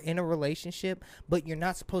society or in a relationship, but you're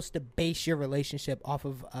not supposed to base your relationship off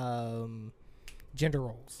of gender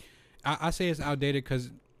roles. I say it's outdated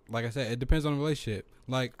because, like I said, it depends on the relationship.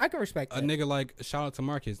 Like I can respect a that. nigga like shout out to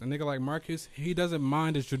Marcus. A nigga like Marcus, he doesn't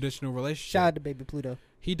mind his traditional relationship. Shout out to Baby Pluto.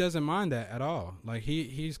 He doesn't mind that at all. Like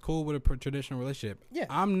he's cool with a traditional relationship. Yeah,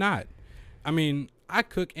 I'm not. I mean, I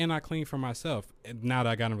cook and I clean for myself. And now that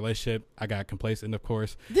I got in a relationship, I got complacent, of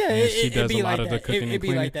course. Yeah, and she does a lot like of the cooking and be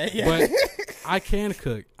cleaning. like that, yeah. But I can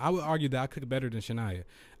cook. I would argue that I cook better than Shania.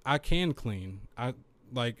 I can clean. I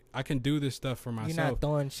can do this stuff for myself. You're not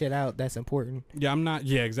throwing shit out. That's important. Yeah, I'm not.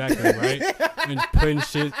 Yeah, exactly, right? And putting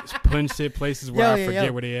shit places where I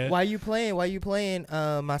forget where they at. Why you playing?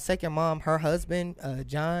 My second mom, her husband,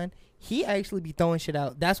 John, he actually be throwing shit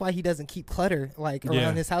out. That's why he doesn't keep clutter like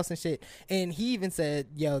around his house and shit. And he even said,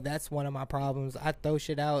 "Yo, that's one of my problems. I throw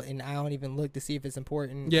shit out and I don't even look to see if it's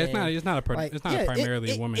important." Yeah, and it's not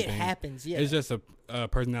primarily a woman thing. It happens. Yeah, it's just a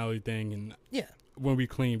personality thing, and yeah. When we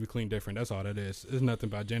clean different. That's all that is. It's nothing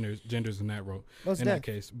about genders in that role. That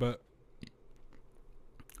case. But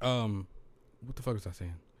what the fuck was I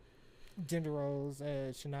saying? Gender roles,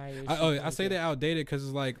 Shania. I say that outdated because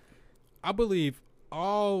it's like I believe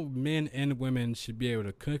all men and women should be able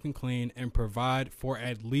to cook and clean and provide for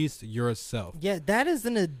at least yourself. Yeah, that is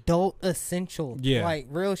an adult essential. Yeah, like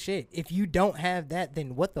real shit. If you don't have that,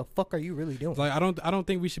 then what the fuck are you really doing? Like I don't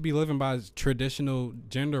think we should be living by traditional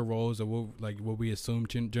gender roles or what we assume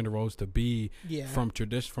gender roles to be. Yeah. From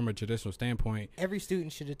a traditional standpoint. Every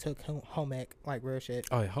student should have took home ec, like real shit.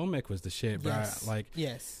 Oh, yeah, home ec was the shit, bro. Yes. Like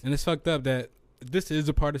yes. And it's fucked up that this is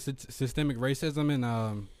a part of systemic racism,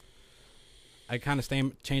 and I kind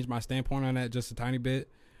of changed my standpoint on that just a tiny bit.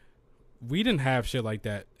 We didn't have shit like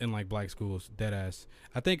that in like black schools, dead ass.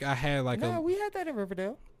 I think I had like we had that in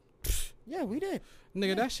Riverdale. Yeah, we did.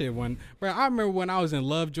 Nigga, that shit when, bro. I remember when I was in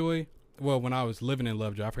Lovejoy. Well, when I was living in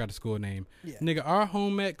Lovejoy, I forgot the school name. Yeah. Nigga, our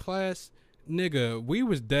home ec class, nigga, we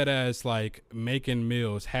was dead ass like making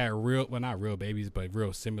meals. Had not real babies, but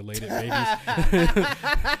real simulated babies.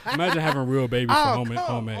 Imagine having real babies for home ec.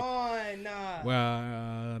 On, nah.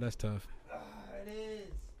 Well, that's tough.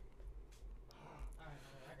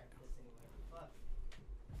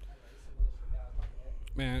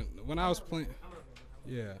 Man, when I was playing,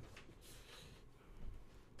 yeah.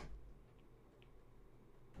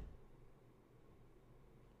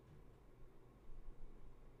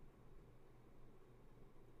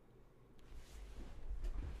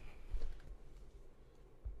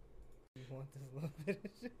 You want this little bit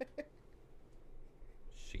of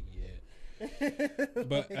shit.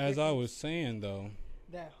 But as I was saying though,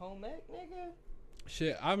 that home ec, nigga.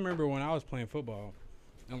 Shit, I remember when I was playing football.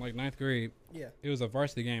 In like 9th grade, yeah, it was a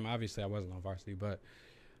varsity game. Obviously, I wasn't on varsity, but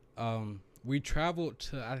we traveled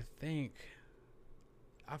to,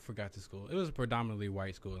 I forgot the school. It was a predominantly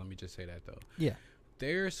white school. Let me just say that though. Yeah,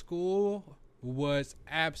 their school was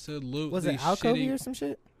absolutely. Was it Alcovey or some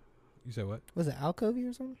shit? You said what? Was it Alcovey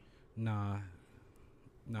or something? Nah,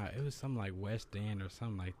 it was something like West End or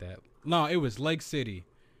something like that. No, it was Lake City.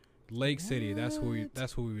 Lake City. That's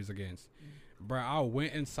who we was against. Bro, I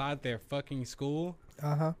went inside their fucking school.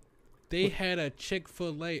 They had a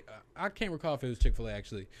Chick-fil-A. I can't recall if it was Chick-fil-A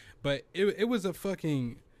actually, but it was a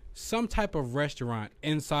fucking some type of restaurant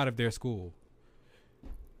inside of their school.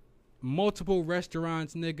 Multiple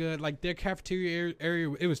restaurants, nigga. Like their cafeteria area,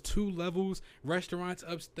 it was 2 levels, restaurants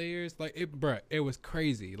upstairs. Like it was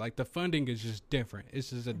crazy. Like the funding is just different. It's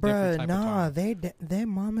just a different type of time. Their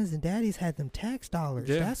mamas and daddies had them tax dollars.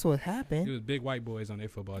 Yeah. That's what happened. It was big white boys on their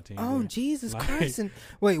football team. Oh, Jesus Christ. And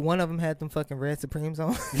wait, one of them had them fucking Red Supremes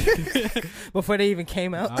on before they even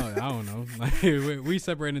came out. I don't know. Like we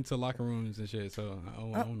separated into locker rooms and shit, so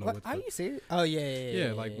I don't know what. Are you serious? Oh,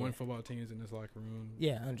 yeah. Like one football team is in this locker room.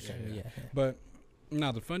 Yeah, I understand. Yeah. But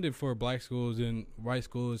now the funding for black schools and white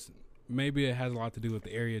schools, maybe it has a lot to do with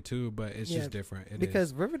the area too, but it's just different.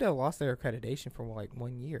 Because Riverdale lost their accreditation for like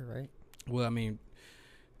 1 year, right? Well, I mean,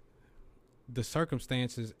 the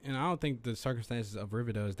circumstances, and I don't think the circumstances of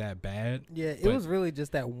Riverdale is that bad. Yeah, it was really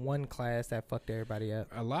just that one class that fucked everybody up.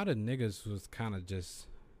 A lot of niggas was kind of just,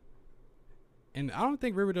 and I don't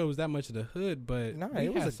think Riverdale was that much of the hood, but No, we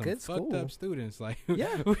it was had a some good fucked school. up students. Like,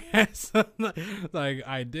 Yeah. we had some like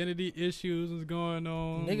identity issues was going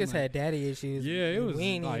on. Niggas like, had daddy issues. Yeah, it was We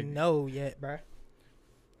ain't like- even know yet, bruh.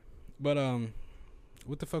 But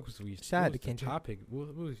what the fuck was we? Shout what out was to the Kendrick. topic.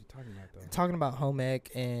 What was you talking about though? Talking about home ec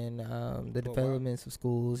and the wow. developments of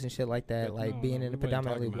schools and shit like that, But like no, being no, in a we wasn't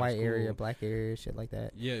predominantly talking about white area, school. black area, shit like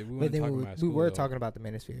that. Yeah, we But weren't then talking we about school, were though. talking about the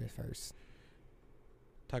manosphere first.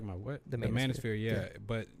 Talking about what? The The manosphere. manosphere, yeah.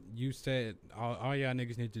 But you said all y'all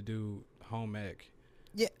niggas need to do home ec.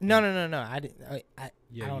 Yeah, no. I didn't.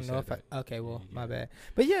 Yeah, I don't you know said if that. okay, well, Yeah. my bad.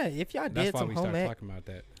 But yeah, if y'all That's did why some we home started ec, talking about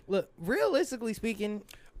that. look, realistically speaking,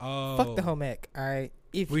 Oh, fuck the home ec. All right,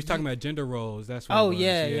 if We was talking you- about gender roles. That's what. Oh, it was.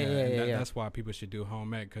 yeah, and yeah. That's why people should do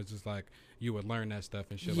home ec, because it's like you would learn that stuff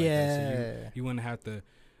and shit yeah, like that. So you wouldn't have to.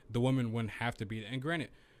 The woman wouldn't have to be. And granted,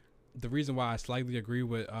 the reason why I slightly agree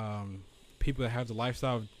with people that have the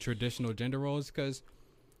lifestyle of traditional gender roles, because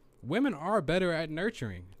women are better at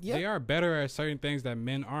nurturing. Yep. They are better at certain things that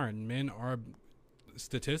men aren't. Men are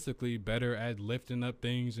statistically better at lifting up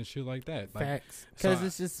things and shit like that. Like, facts. so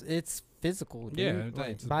Because it's physical, dude. yeah, like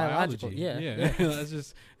it's biological. biology. Yeah. That's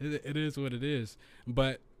just it is what it is.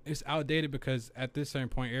 But it's outdated because at this certain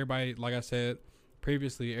point, everybody, like I said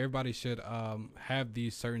previously, everybody should have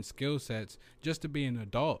these certain skill sets just to be an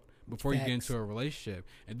adult before you get Facts. into a relationship.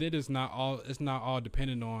 And then it's not all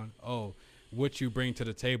dependent on what you bring to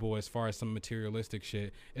the table as far as some materialistic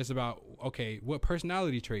shit. It's about, okay, what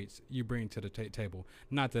personality traits you bring to the table.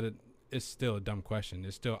 Not that it's still a dumb question.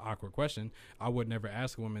 It's still an awkward question. I would never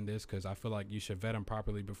ask a woman this because I feel like you should vet them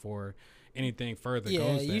properly before anything further Yeah,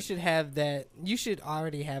 goes. you should have that. You should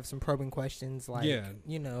already have some probing questions, like, Yeah.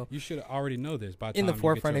 you know, You should already know this by the in time the you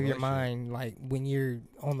forefront get of to a your relationship. mind, like when you're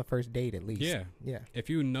on the first date, at least. Yeah. Yeah. If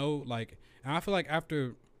you know, like, and I feel like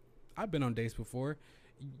after I've been on dates before,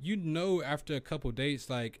 you know, after a couple dates,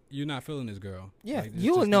 like, you're not feeling this girl. Yeah, Like, it's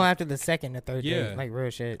you will just know not- after the second or third Yeah. date, like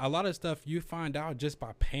real shit. A lot of stuff you find out just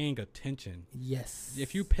by paying attention. Yes.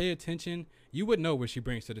 If you pay attention, you would know what she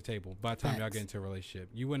brings to the table by the time y'all Facts. get into a relationship.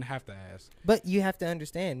 You wouldn't have to ask. But you have to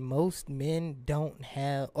understand, most men don't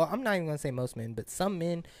have, or I'm not even going to say most men, but some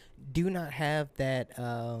men do not have that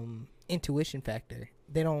intuition factor.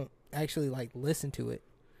 They don't actually like listen to it.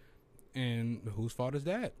 And whose fault is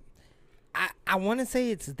that? I want to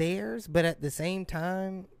say it's theirs, but at the same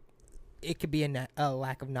time, it could be a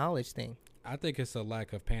lack of knowledge thing. I think it's a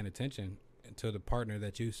lack of paying attention to the partner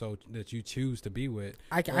that you choose to be with.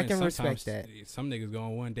 I Or can respect sometimes that. Some niggas go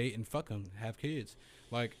on one date and fuck them, have kids.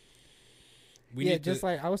 Like, Yeah, just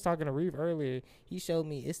like I was talking to Reeve earlier, he showed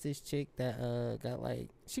me it's this chick that got like,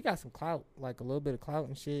 she got some clout, like a little bit of clout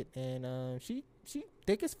and shit, and she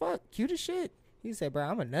thick as fuck, cute as shit. He said, bro,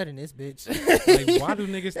 I'm a nut in this bitch. like, why do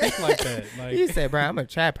niggas think like that? Like, He said, bro, I'm gonna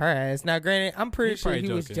trap her ass. Now, granted, I'm pretty He sure probably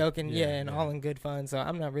he was joking. joking, Yeah, and yeah. all in good fun, so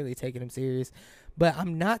I'm not really taking him serious. But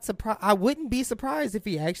I'm not surprised. I wouldn't be surprised if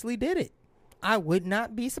he actually did it. I would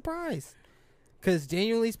not be surprised. Because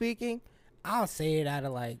genuinely speaking, I'll say it out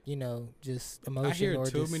of like, you know, just emotion. I hear or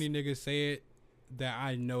too just, many niggas say it that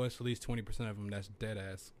I know it's at least 20% of them that's dead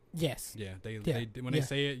ass. Yes. Yeah, they when yeah. they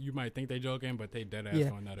say it, you might think they joking, but they dead ass Yeah.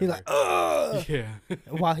 on that. He's like, ugh. yeah.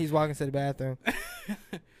 While he's walking to the bathroom.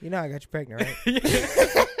 You know I got you pregnant,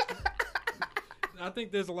 right? I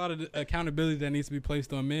think there's a lot of accountability that needs to be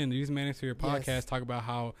placed on men. These Manosphere podcasts Yes. talk about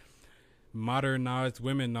how modernized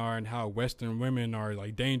women are and how Western women are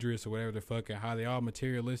like dangerous or whatever the fuck, and how they all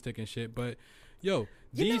materialistic and shit. But yo,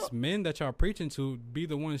 these men that y'all preaching to be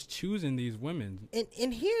the ones choosing these women.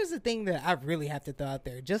 And here's the thing that I really have to throw out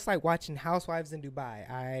there. Just like watching Housewives in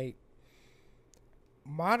Dubai,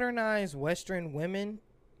 modernized Western women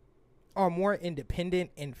are more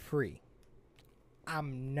independent and free.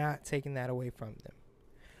 I'm not taking that away from them.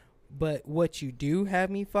 But what you do have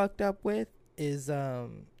me fucked up with is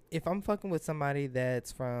if I'm fucking with somebody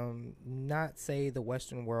that's from, not say the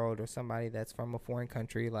Western world, or somebody that's from a foreign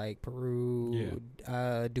country like Peru,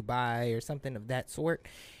 Dubai, or something of that sort,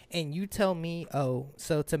 and you tell me, oh,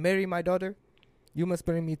 so to marry my daughter, you must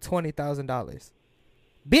bring me $20,000.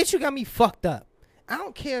 Bitch, you got me fucked up. I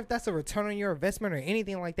don't care if that's a return on your investment or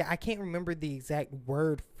anything like that. I can't remember the exact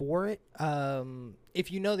word for it.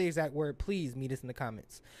 If you know the exact word, please meet us in the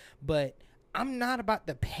comments. But I'm not about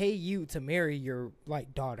to pay you to marry your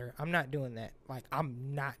like daughter. I'm not doing that. Like,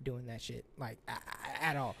 I'm not doing that shit. Like,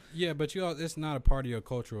 at all. Yeah, but it's not a part of your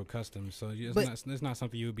cultural customs, so it's not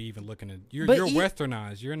something you would be even looking at. You're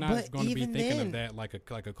westernized. You're not going to be thinking of that like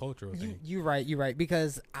a cultural thing. You're right.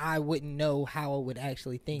 Because I wouldn't know how I would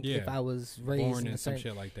actually think if I was raised born in in some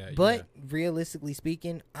shit like that. But realistically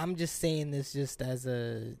speaking, I'm just saying this just as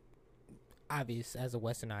a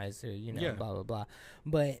westernizer, you know, blah blah blah.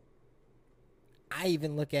 But I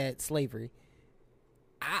even look at slavery.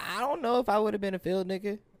 I don't know if I would have been a field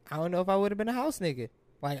nigga. I don't know if I would have been a house nigga.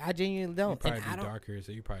 Like, I genuinely don't. You probably be darker,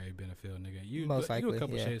 so you probably been a field nigga. You most likely, you a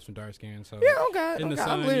couple shades from dark skin, so in the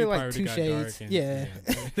sun, I'm literally like 2 shades. Yeah,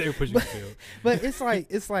 they would put you in field. But it's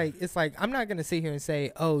like I'm not gonna sit here and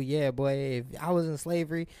say, oh yeah, boy, if I was in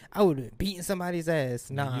slavery, I would have been beating somebody's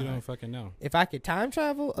ass. Nah, you don't fucking know. If I could time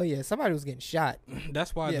travel, oh yeah, somebody was getting shot.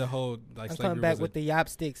 That's why the whole like I'm slavery coming back with the yop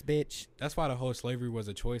sticks, bitch. That's why the whole slavery was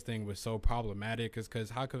a choice thing was so problematic, is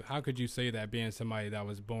because how could you say that being somebody that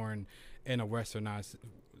was born in a westernized,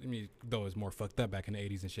 I mean, though it's more fucked up back in the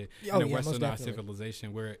 80s and shit. In a westernized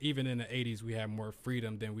civilization where even in the 80s we had more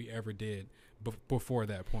freedom than we ever did before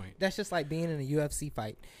that point. That's just like being in a UFC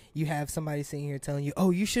fight. You have somebody sitting here telling you,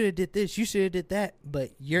 oh, you should have did this, you should have did that,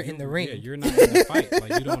 but you're in the ring. Yeah, you're not in the fight.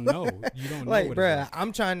 Like, you don't know. You don't know. Like, bruh,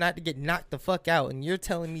 I'm trying not to get knocked the fuck out, and you're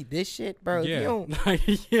telling me this shit, bro. Yeah. You don't,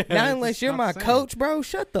 not unless you're my coach, bro.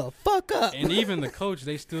 Shut the fuck up. And even the coach,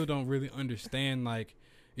 they still don't really understand, like,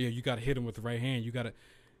 yeah, you got to hit him with the right hand. You got to...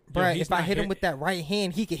 Bruh, if I hit him with that right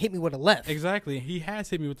hand, he could hit me with a left. Exactly. He has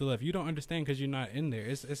hit me with the left. You don't understand because you're not in there.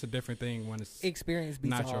 It's a different thing when it's experience beats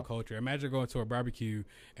not all. Your culture. Imagine going to a barbecue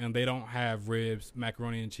and they don't have ribs,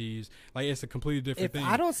 macaroni and cheese. Like, it's a completely different thing. If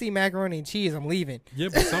I don't see macaroni and cheese, I'm leaving. Yeah,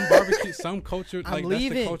 but some barbecue, some culture, like, leaving.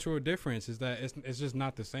 That's the cultural difference, is that it's just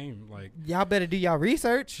not the same. Like, y'all better do y'all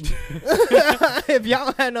research. If y'all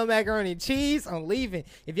don't have no macaroni and cheese, I'm leaving.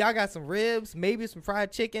 If y'all got some ribs, maybe some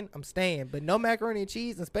fried chicken, I'm staying. But no macaroni and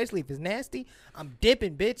cheese, especially if it's nasty, I'm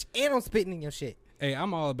dipping, bitch, and I'm spitting in your shit. Hey,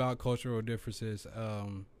 I'm all about cultural differences.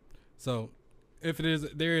 So if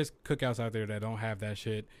there is cookouts out there that don't have that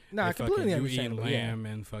shit. No, I completely understand. You eat lamb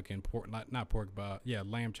and fucking pork, not pork, but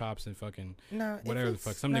lamb chops and fucking whatever the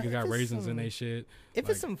fuck. Some niggas got raisins in their shit. If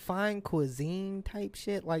it's some fine cuisine type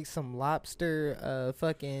shit, like some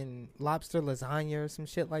fucking lobster lasagna or some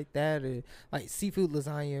shit like that, or like seafood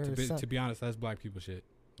lasagna or something. To be honest, that's black people shit.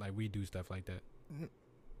 Like, we do stuff like that.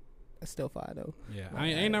 It's still fire though. Yeah, like,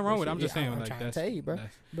 ain't nothing wrong with it. I'm just saying, like, that's, tell you, bro.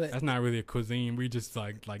 That's not really a cuisine. We just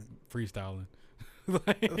like freestyling.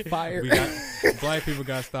 Like, fire. Black people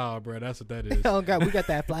got style, bro. That's what that is. Oh god, we got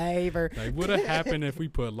that flavor. Like, what would happen if we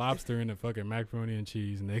put lobster in the fucking macaroni and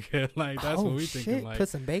cheese, nigga? Like, that's what we thinking. Like, put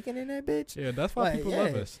some bacon in that bitch. Yeah, that's why people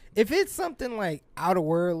love us. If it's something like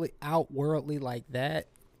outworldly like that,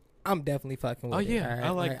 I'm definitely fucking with it. Oh yeah, right?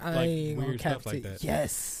 I like weird stuff like that.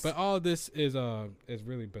 Yes, but all this is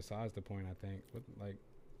really besides the point. I think. Like,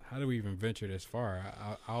 how do we even venture this far?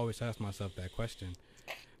 I always ask myself that question.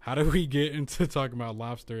 How do we get into talking about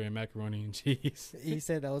lobster and macaroni and cheese? You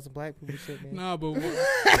said that was a black people shit, man. Nah, but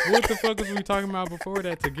what the fuck was we talking about before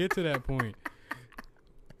that to get to that point?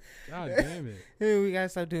 God damn it! Hey, we gotta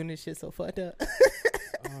stop doing this shit so fucked up. Fuck,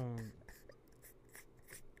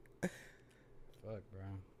 bro.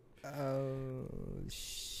 Oh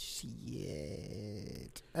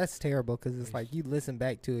shit! That's terrible because it's like you listen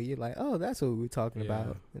back to it, you're like, oh, that's what we were talking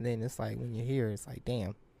about, and then it's like when you hear, it's like,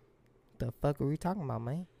 damn, the fuck are we talking about,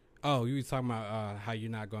 man? Oh, you was talking about how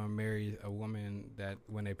you're not gonna marry a woman that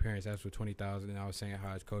when their parents asked for $20,000, and I was saying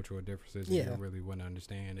how it's cultural differences. And you really wouldn't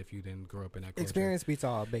understand if you didn't grow up in that culture. Experience beats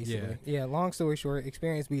all, basically. Yeah. Long story short,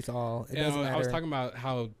 experience beats all. It doesn't matter. I was talking about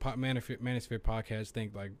how Manosphere podcasts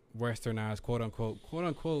think like westernized, quote unquote,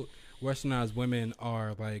 westernized women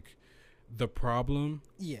are like the problem.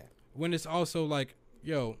 Yeah. When it's also like,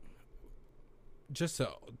 yo, just to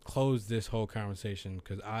close this whole conversation,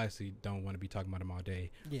 because I honestly don't want to be talking about them all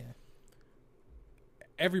day. Yeah.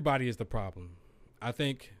 Everybody is the problem. I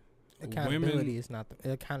think accountability is not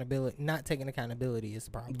the accountability. Not taking accountability is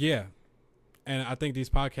the problem. Yeah, and I think these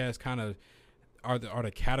podcasts kind of are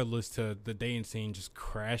the catalyst to the dating scene just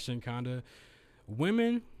crashing. Kind of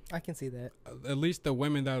women. I can see that. At least the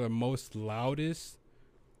women that are most loudest.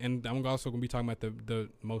 And I'm also going to be talking about the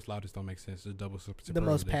most loudest. Don't make sense. The double superlative. The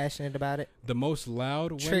most passionate about it. The most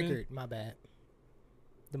loud triggered. Women, my bad.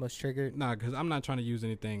 The most triggered. Nah, because I'm not trying to use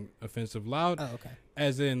anything offensive. Loud. Oh, okay.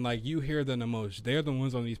 As in, like, you hear them the most. They're the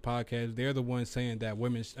ones on these podcasts. They're the ones saying that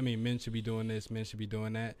men should be doing this. Men should be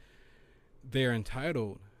doing that. They're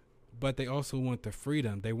entitled. but they also want the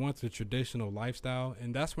freedom. They want the traditional lifestyle,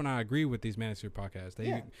 and that's when I agree with these manosphere podcasts.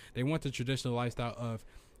 They want the traditional lifestyle of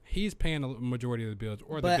he's paying the majority of the bills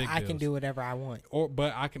or the big bills. But I can do whatever I want.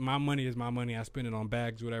 But I can. My money is my money. I spend it on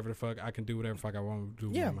bags, whatever the fuck. I can do whatever the fuck I want to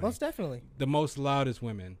do. Yeah, with my money. most definitely. The most loudest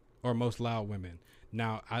women or most loud women.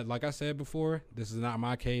 Now, like I said before, this is not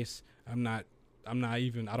my case. I don't have no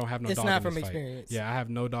dog in this fight. It's not from experience. Yeah, I have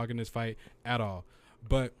no dog in this fight at all.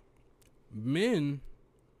 But men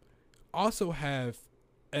also have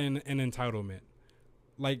an entitlement.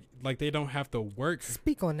 Like they don't have to work.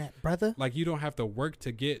 Speak on that, brother. Like you don't have to work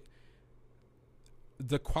to get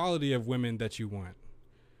the quality of women that you want.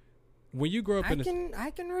 When you grow up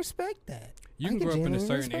I can respect that. You can grow up in a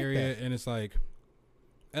certain area and it's like,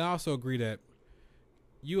 and I also agree that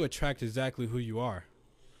you attract exactly who you are.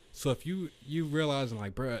 So if you realizing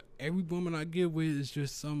like, bruh, every woman I get with is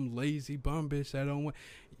just some lazy bum bitch that I don't want.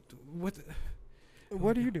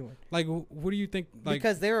 What are you doing? Like, what do you think? Like,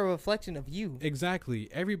 because they're a reflection of you. Exactly.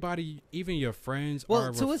 Everybody, even your friends, are a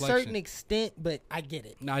reflection. Well, to a certain extent, but I get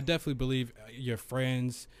it. Now, I definitely believe your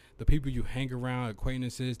friends, the people you hang around,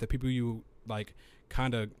 acquaintances, the people you like,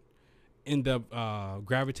 kind of end up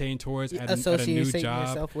gravitating towards at a new job.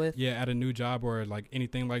 Yourself with. Yeah, at a new job or like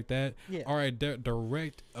anything like that. Yeah. Are a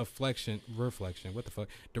direct reflection. What the fuck?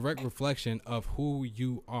 Direct reflection of who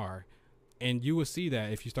you are. And you will see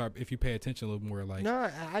that if you pay attention a little more. Like, no,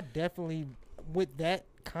 I definitely, with that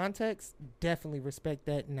context, definitely respect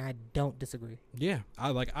that, and I don't disagree. Yeah,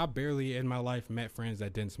 I barely in my life met friends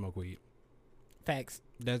that didn't smoke weed. Facts.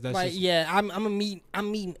 That's like, I'm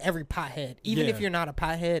meeting every pothead, even if you're not a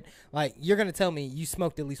pothead. Like, you're gonna tell me you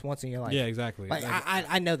smoked at least once in your life. Yeah, exactly. Like,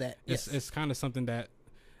 I know that. It's kind of something that,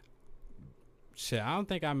 shit, I don't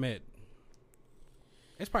think I met.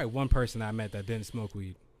 It's probably one person I met that didn't smoke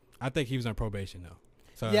weed. I think he was on probation though.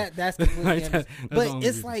 So yeah, that's completely that's but it's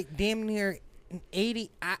reason. like damn near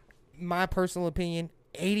 80. My personal opinion,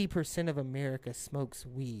 80% of America smokes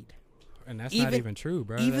weed, and that's not even true,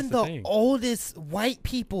 bro. Even that's the oldest white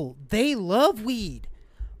people, they love weed.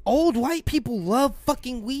 Old white people love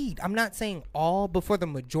fucking weed. I'm not saying all, but for the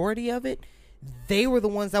majority of it, they were the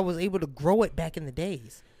ones that was able to grow it back in the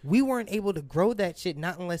days. We weren't able to grow that shit,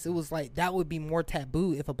 not unless it was like that would be more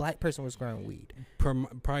taboo if a black person was growing weed.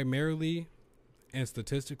 Primarily and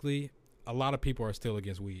statistically, a lot of people are still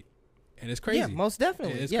against weed. And it's crazy. Yeah, most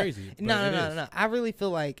definitely. It's crazy. No. I really feel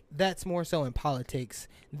like that's more so in politics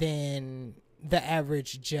than the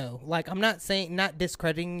average Joe. Like, I'm not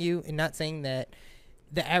discrediting you and not saying that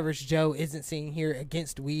the average Joe isn't sitting here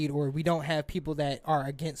against weed, or we don't have people that are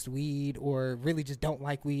against weed or really just don't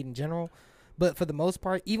like weed in general. But for the most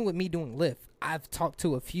part, even with me doing Lyft, I've talked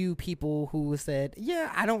to a few people who said,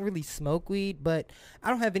 yeah, I don't really smoke weed, but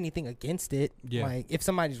I don't have anything against it. Yeah. Like, if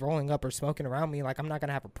somebody's rolling up or smoking around me, like, I'm not going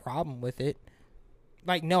to have a problem with it.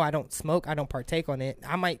 Like, no, I don't smoke. I don't partake on it.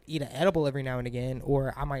 I might eat an edible every now and again,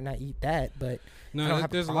 or I might not eat that, but no,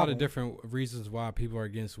 there's a lot of different reasons why people are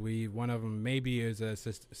against weed. One of them maybe is a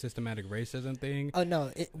systematic racism thing. Oh,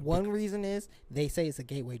 no. One reason is they say it's a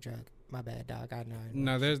gateway drug. My bad, dog. I know.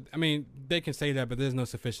 No, they can say that, but there's no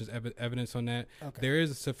sufficient evidence on that. Okay. There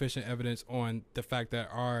is sufficient evidence on the fact that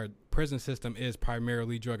our prison system is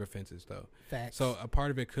primarily drug offenses, though. Facts. So a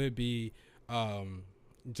part of it could be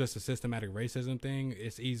just a systematic racism thing.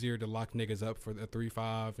 It's easier to lock niggas up for the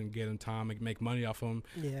 3-5 and get them time and make money off them.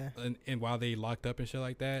 Yeah. And while they locked up and shit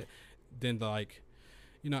like that, then like,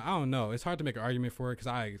 I don't know. It's hard to make an argument for it because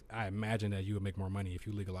I imagine that you would make more money if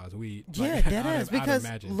you legalize weed. Yeah, like, that is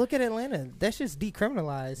because look at Atlanta. That's just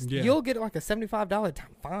decriminalized. Yeah. You'll get like a $75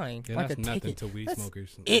 fine. Yeah, like that's a nothing ticket to weed that's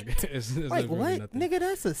smokers. It. It's like really what, nothing. nigga?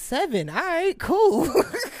 That's a $7. All right, cool.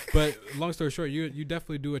 But long story short, you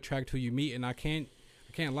definitely do attract who you meet, and I can't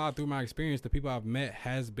lie. Through my experience, the people I've met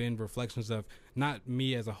has been reflections of not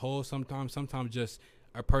me as a whole. Sometimes just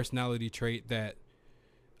a personality trait that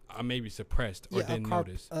I maybe suppressed or didn't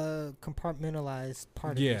notice. Compartmentalized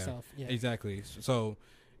part of yourself. Yeah, exactly. So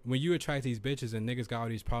when you attract these bitches and niggas got all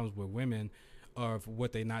these problems with women of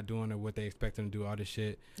what they not doing or what they expect them to do, all this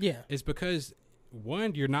shit. Yeah, it's because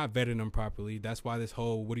one, you're not vetting them properly. That's why this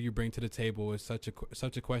whole "what do you bring to the table" is such a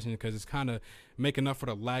question, because it's kind of making up for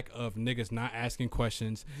the lack of niggas not asking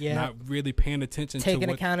questions, not really paying attention, taking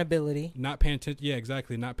accountability, not paying attention. Yeah,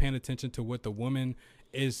 exactly. Not paying attention to what the woman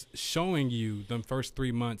is showing you the first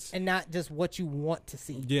 3 months, and not just what you want to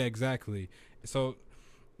see. Yeah, exactly. So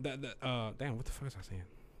damn, what the fuck was I saying?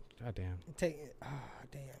 God damn.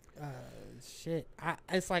 Shit.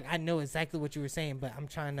 It's like I know exactly what you were saying, but I'm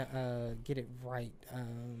trying to get it right.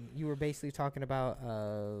 You were basically talking about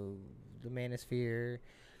the manosphere,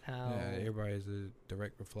 how everybody is a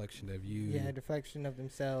direct reflection of you. yeah, reflection of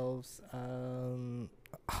themselves. Oh,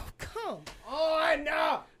 come on,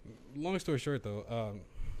 no. Long story short, though,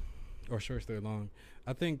 or short story long,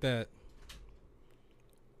 I think that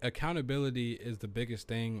accountability is the biggest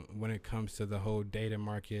thing when it comes to the whole dating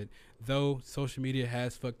market. Though social media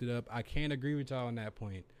has fucked it up, I can't agree with y'all on that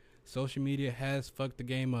point. Social media has fucked the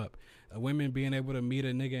game up. Women being able to meet a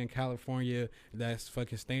nigga in California that's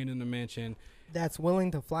fucking staying in the mansion, that's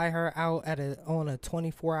willing to fly her out on a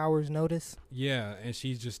 24 hours notice. yeah, and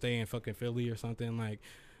she's just staying in fucking Philly or something. Like,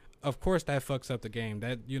 of course that fucks up the game.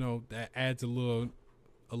 That, you know, that adds a little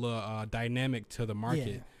dynamic to the market.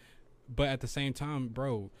 Yeah. But at the same time,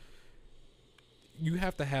 bro, you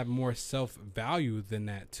have to have more self-value than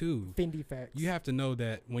that too. Fendi facts. You have to know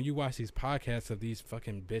that when you watch these podcasts of these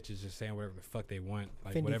fucking bitches just saying whatever the fuck they want,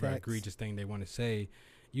 like Fendi whatever facts. egregious thing they want to say,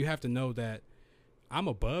 you have to know that I'm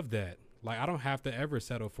above that. Like, I don't have to ever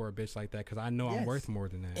settle for a bitch like that because I know I'm worth more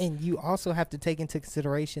than that. And you also have to take into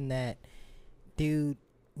consideration that, dude,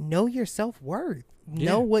 know your self-worth.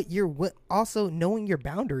 Yeah. Know what you're also knowing your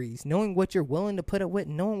boundaries, knowing what you're willing to put up with,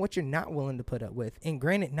 knowing what you're not willing to put up with. And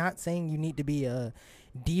granted, not saying you need to be a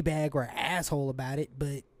D-bag or asshole about it,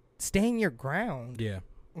 but staying your ground. Yeah.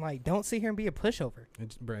 Like, don't sit here and be a pushover.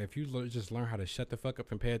 Bro, if you just learn how to shut the fuck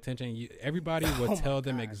up and pay attention, everybody will tell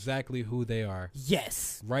them exactly who they are.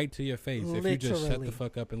 Yes. Right to your face. Literally. If you just shut the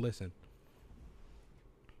fuck up and listen.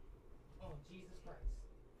 Oh, Jesus Christ.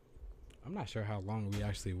 I'm not sure how long we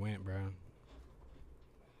actually went, bro.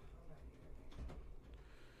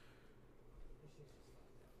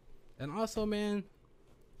 And also, man,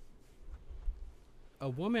 a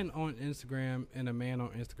woman on Instagram and a man on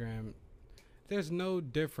Instagram, there's no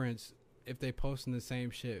difference if they posting the same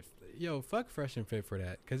shit. Yo, fuck Fresh and Fit for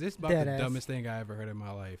that, because it's about the dumbest thing I ever heard in my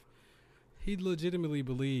life. He legitimately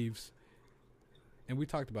believes, and we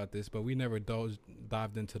talked about this, but we never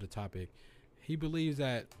dived into the topic. He believes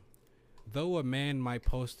that though a man might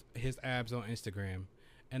post his abs on Instagram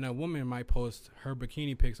and a woman might post her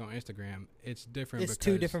bikini pics on Instagram, it's different. It's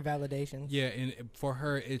two different validations. Yeah, and for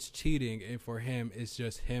her, it's cheating, and for him, it's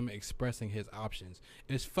just him expressing his options.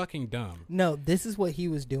 It's fucking dumb. No, this is what he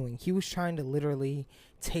was doing. He was trying to literally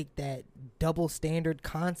take that double standard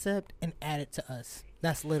concept and add it to us.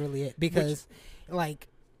 That's literally it. Because, like,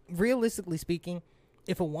 realistically speaking,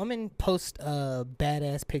 if a woman posts a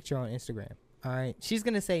badass picture on Instagram, all right, she's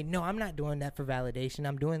going to say, no, I'm not doing that for validation.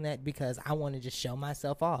 I'm doing that because I want to just show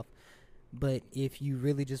myself off. But if you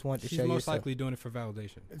really just want to show yourself. She's most likely doing it for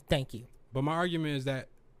validation. Thank you. But my argument is that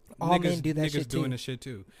all men do that niggas shit doing too. this shit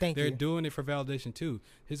too. They're doing it for validation too.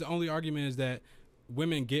 His only argument is that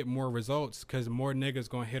women get more results because more niggas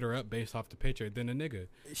gonna hit her up based off the picture than a nigga.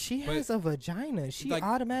 She has a vagina. She like,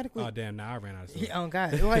 automatically. Oh damn! Now I ran out of stuff. Oh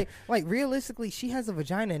God! like realistically, she has a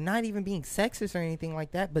vagina. Not even being sexist or anything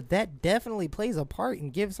like that, but that definitely plays a part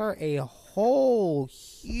and gives her a whole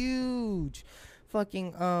huge,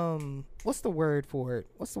 fucking what's the word for it?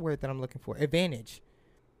 What's the word that I'm looking for? Advantage.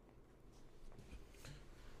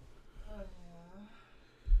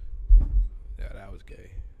 Yeah, that was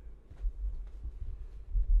gay.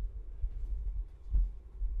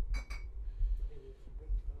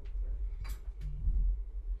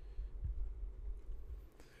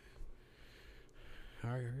 All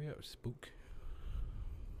right, hurry up, spook.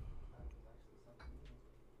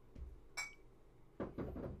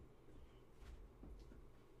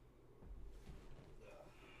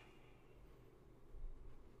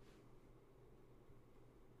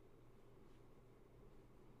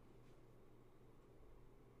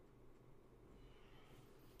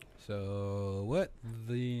 So, what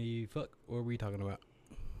the fuck were we talking about?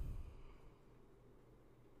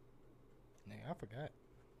 I forgot.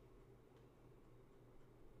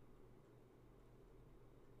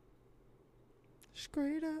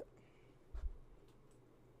 Straight up.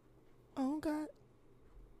 On God.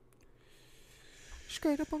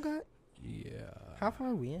 Straight up on God. Yeah. How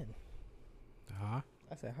far are we in? Huh?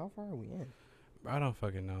 I said, how far are we in? I don't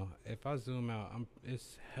fucking know. If I zoom out,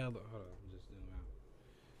 it's hella. Hold on, just zoom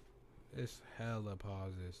out. It's hella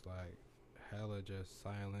pauses, like hella just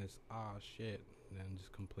silence. Ah, shit. And then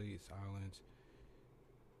just complete silence.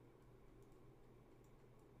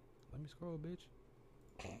 Let me scroll, bitch.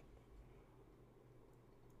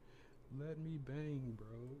 Let me bang, bro.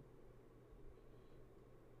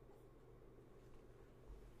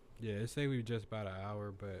 Yeah, it say we just about an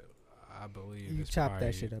hour, but I believe You it's chop probably,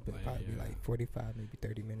 that shit up, it'll probably be like 45, maybe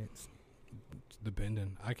 30 minutes. It's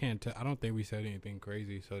depending. I can't tell. I don't think we said anything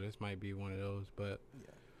crazy, so this might be one of those, but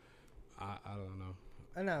I don't know.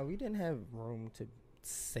 No, we didn't have room to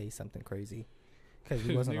say something crazy. because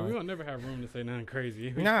we wasn't. We don't never have room to say nothing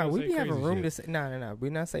crazy. Nah, we be having room to say. No. We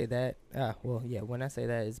not say that. Well, yeah. When I say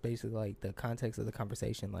that, it's basically like the context of the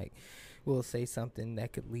conversation. Like, we'll say something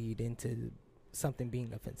that could lead into something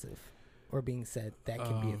being offensive, or being said that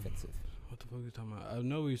can be offensive. What the fuck are you talking about? I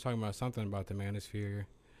know we was talking about something about the manosphere.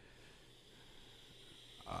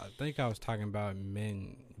 I think I was talking about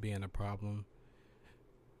men being a problem.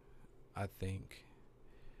 I think.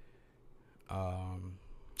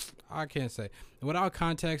 I can't say. Without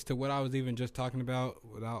context to what I was even just talking about,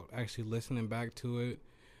 without actually listening back to it,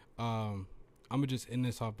 I'm going to just end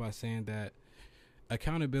this off by saying that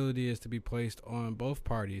accountability is to be placed on both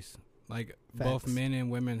parties. Like, Facts. Both men and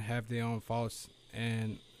women have their own faults.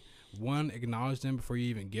 And one, acknowledge them before you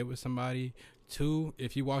even get with somebody. Two,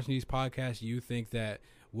 if you're watching these podcasts, you think that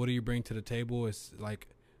what do you bring to the table is like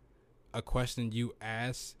a question you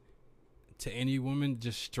ask to any woman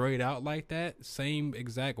just straight out like that, same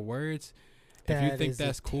exact words. If you think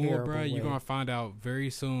that's cool, bro, you're going to find out very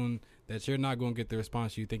soon that you're not going to get the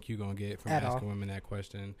response you think you're going to get from asking women that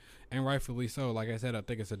question. And rightfully so. Like I said, I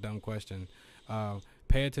think it's a dumb question.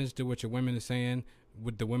 Pay attention to what your women are saying.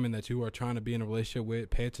 With the women that you are trying to be in a relationship with,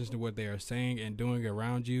 pay attention to what they are saying and doing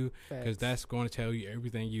around you, because that's going to tell you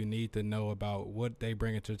everything you need to know about what they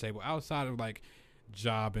bring to the table outside of like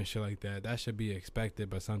job and shit like that. That should be expected,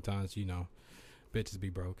 but sometimes, you know, bitches be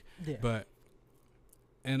broke. Yeah. But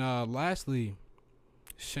and lastly,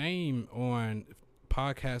 shame on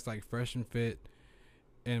podcasts like Fresh and Fit.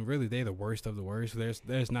 And really, they're the worst of the worst.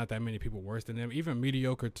 There's not that many people worse than them. Even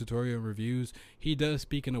mediocre tutorial reviews, he does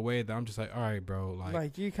speak in a way that I'm just like, all right, bro.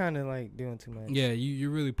 Like you kind of like doing too much. Yeah,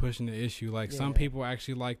 you're really pushing the issue. Like some people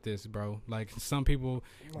actually like this, bro. Like some people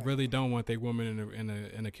really don't want their woman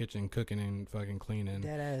in a kitchen cooking and fucking cleaning.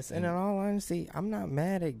 That ass. And in all honesty, I'm not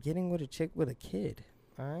mad at getting with a chick with a kid.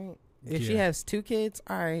 All right. If she has 2 kids,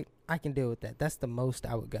 all right, I can deal with that. That's the most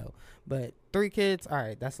I would go. But 3 kids, all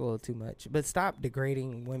right, that's a little too much. But stop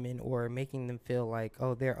degrading women or making them feel like,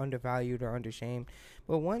 oh, they're undervalued or undershamed.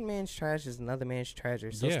 But one man's trash is another man's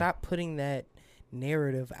treasure. So stop putting that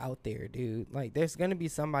narrative out there, dude. Like, there's going to be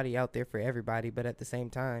somebody out there for everybody. But at the same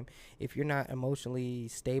time, if you're not emotionally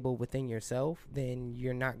stable within yourself, then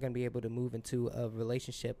you're not going to be able to move into a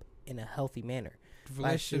relationship in a healthy manner.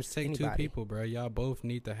 Relationships take 2 people, bro. Y'all both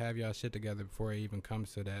need to have y'all shit together before it even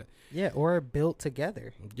comes to that. Yeah, or built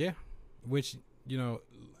together. Yeah, which, you know,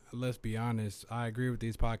 let's be honest. I agree with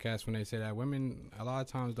these podcasts when they say that women a lot of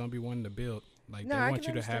times don't be wanting to build. Like, they want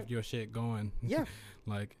you to have your shit going. Yeah.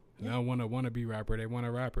 Like, they don't want to be rapper. They want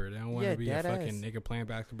a rapper. They don't want to be a fucking nigga playing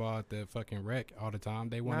basketball at the fucking rec all the time.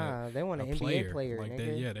 They want an NBA player. Like,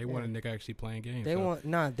 they want a nigga actually playing games.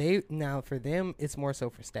 Now for them, it's more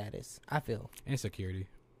so for status, I feel. Insecurity.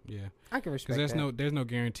 Yeah. I can respect that. Because there's no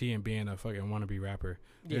guarantee in being a fucking wannabe rapper.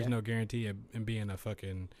 There's no guarantee in being a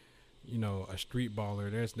fucking, you know, a street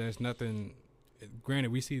baller. There's nothing.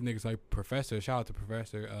 Granted, we see niggas like Professor. Shout out to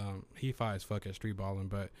Professor. He fine as fuck at street balling,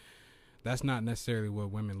 but that's not necessarily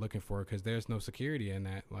what women looking for, because there's no security in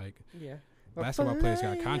that. Like, basketball players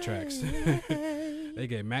got contracts. They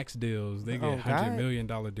get max deals. They get $100 million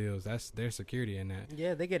deals. That's their security in that.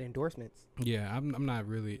 Yeah, they get endorsements. Yeah, I'm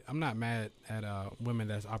not mad at women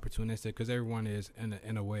that's opportunistic, because everyone is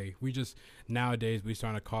in a way. We just nowadays we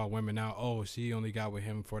starting to call women out. Oh, she only got with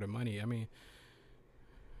him for the money. I mean,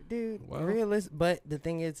 dude, but the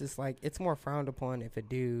thing is, it's like it's more frowned upon if a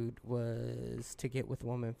dude was to get with a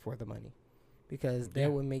woman for the money, because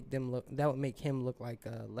that would make him look like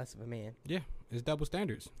less of a man. Yeah, it's double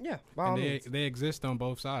standards. Yeah, and they exist on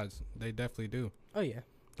both sides. They definitely do. Oh yeah,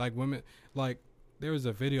 like women. Like, there was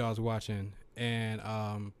a video I was watching, and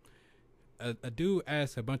a dude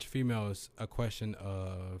asked a bunch of females a question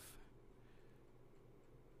of,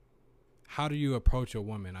 how do you approach a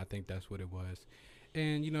woman? I think that's what it was.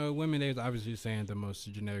 And, you know, women, they was obviously saying the most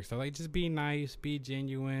generic stuff. Like, just be nice, be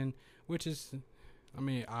genuine, which is, I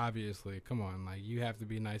mean, obviously, come on. Like, you have to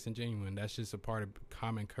be nice and genuine. That's just a part of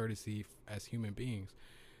common courtesy as human beings.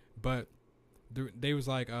 But they was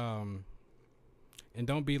like, and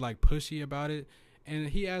don't be, like, pushy about it. And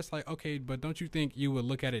he asked, like, okay, but don't you think you would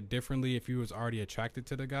look at it differently if you was already attracted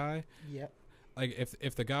to the guy? Yep. Like,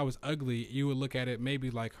 if the guy was ugly, you would look at it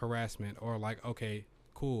maybe like harassment, or like, okay,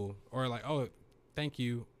 cool. Or like, oh, thank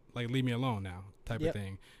you, like, leave me alone now, type of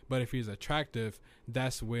thing. But if he's attractive,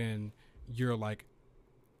 that's when you're like,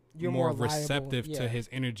 you're more receptive to his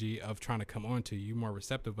energy of trying to come on to you. You're more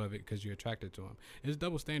receptive of it because you're attracted to him. It's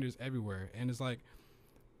double standards everywhere, and it's like,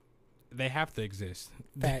 they have to exist.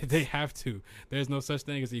 They have to. There's no such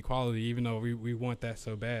thing as equality, even though we want that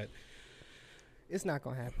so bad. It's not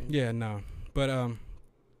gonna happen. Yeah, no. But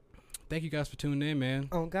thank you guys for tuning in, man.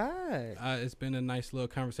 Oh God. It's been a nice little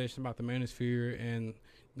conversation about the manosphere and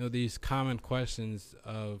these common questions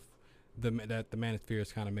of that the manosphere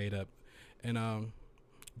is kind of made up. And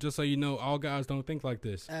just so you know, all guys don't think like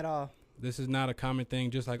this At all. This is not a common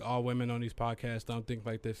thing. Just like all women on these podcasts don't think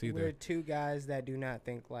like this either. We're two guys that do not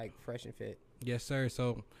think like Fresh and Fit. Yes, sir.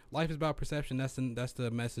 So life is about perception. That's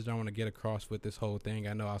the message I want to get across with this whole thing.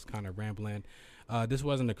 I know I was kind of rambling. This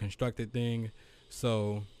wasn't a constructed thing,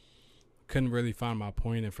 so couldn't really find my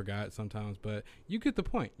point and forgot sometimes. But you get the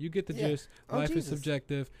point. You get the gist. Life is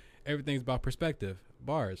subjective. Everything's about perspective.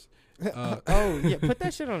 Bars. Oh yeah, put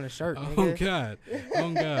that shit on a shirt. Oh nigga. God.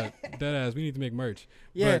 Oh God. That ass. We need to make merch.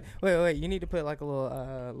 Yeah. But Wait. You need to put like a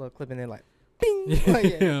little clip in there, like, bing.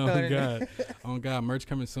 Like, yeah, oh God. Oh God. Merch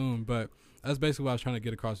coming soon. But that's basically what I was trying to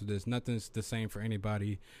get across with this. Nothing's the same for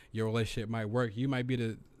anybody. Your relationship might work. You might be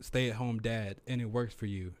the stay-at-home dad, and it works for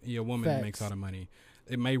you. And your woman makes all the money.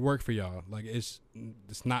 It may work for y'all. Like it's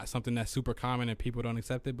not something that's super common and people don't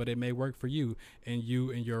accept it, but it may work for you and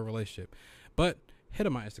your relationship. But hit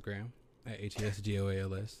on my Instagram at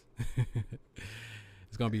HESGOALS.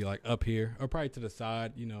 It's gonna be like up here or probably to the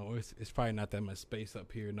side. You know, it's probably not that much space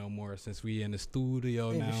up here no more since we in the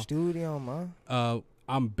studio now. In the studio, man.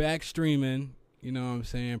 I'm back streaming. You know what I'm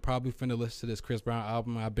saying? Probably finna listen to this Chris Brown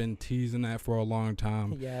album. I've been teasing that for a long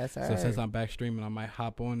time. Yes, so since I'm back streaming, I might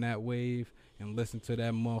hop on that wave and listen to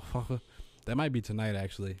that motherfucker. That might be tonight,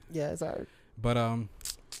 actually. Yeah, it's alright. But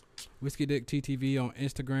Whiskey Dick TTV on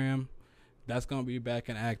Instagram. That's gonna be back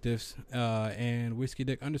in actives. And Whiskey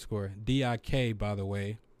Dick _ DIK, by the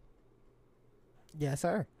way. Yes,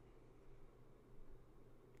 sir.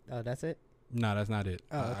 Oh, that's it? No, that's not it.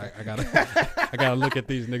 Oh, okay. I gotta look at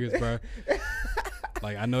these niggas, bro.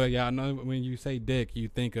 Like I know y'all know when you say dick, you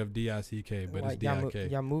think of DICK, but like, it's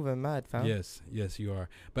DIK. Y'all moving mad, fam. Yes, you are.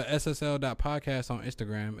 But XXL.podcast on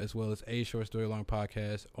Instagram, as well as A Short Story Long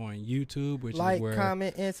Podcast on YouTube, which like, is where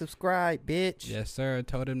comment, and subscribe, bitch. Yes, sir.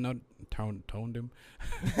 Told them.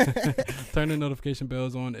 Turn the notification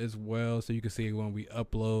bells on as well, so you can see when we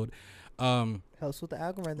upload. Helps with the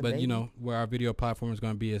algorithm, but baby. you know where our video platform is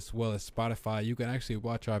going to be, as well as Spotify. You can actually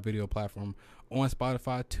watch our video platform on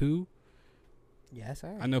Spotify too. Yes,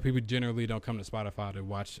 sir. I know people generally don't come to Spotify to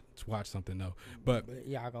watch something though, but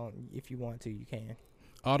y'all gonna, if you want to, you can.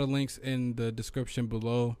 All the links in the description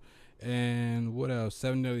below. And what else?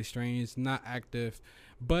 7 Deadly Strains, not active,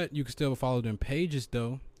 but you can still follow them pages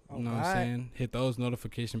though. You know what I'm saying? Hit those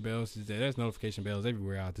notification bells. There's notification bells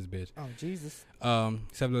everywhere out this bitch. Oh, Jesus. 7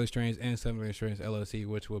 Deadly Strains and 7 Deadly Strains LLC,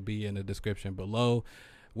 which will be in the description below.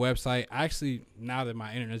 Website. Actually, now that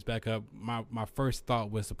my internet's back up, my first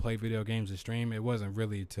thought was to play video games and stream. It wasn't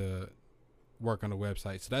really to work on the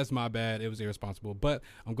website. So that's my bad. It was irresponsible. But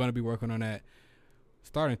I'm going to be working on that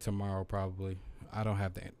starting tomorrow probably. I don't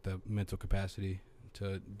have the mental capacity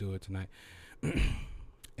to do it tonight.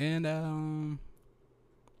 And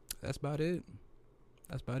that's about it.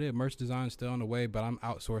 Merch design is still on the way, but I'm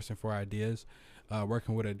outsourcing for ideas.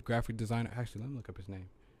 Working with a graphic designer. Actually, let me look up his name.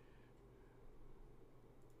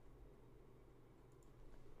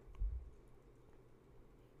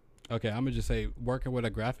 Okay, I'm gonna just say working with a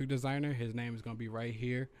graphic designer. His name is gonna be right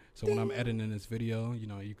here. So when I'm editing this video, you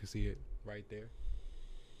know, you can see it right there.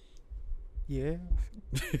 Yeah.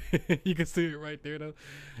 You can see it right there though.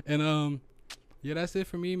 And yeah, that's it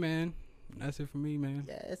for me, man.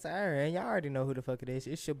 Yeah, it's alright. Y'all already know who the fuck it is.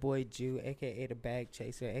 It's your boy Jew, aka the Bag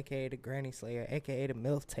Chaser, aka the Granny Slayer, aka the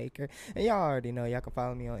MILF Taker. And y'all already know. Y'all can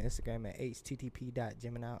follow me on Instagram at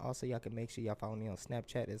http.gemini. Also, y'all can make sure y'all follow me on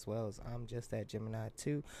Snapchat as well as I'm just at Gemini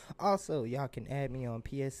too. Also, y'all can add me on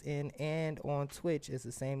PSN and on Twitch. It's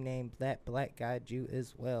the same name, Black Guy Jew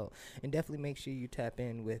as well. And definitely make sure you tap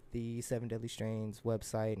in with the 7 Deadly Strains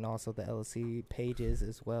website and also the LLC pages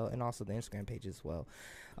as well, and also the Instagram page as well.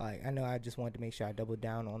 Like, I know I just wanted to make sure I doubled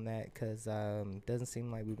down on that because doesn't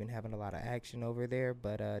seem like we've been having a lot of action over there,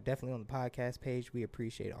 but definitely on the podcast page, we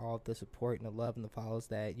appreciate all of the support and the love and the follows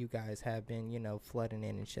that you guys have been, you know, flooding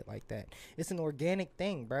in and shit like that. It's an organic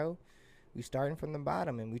thing, bro. We starting from the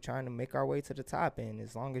bottom and we trying to make our way to the top, and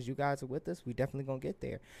as long as you guys are with us, we definitely gonna get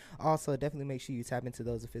there. Also, definitely make sure you tap into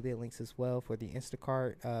those affiliate links as well for the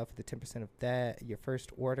Instacart, for the 10% of that, your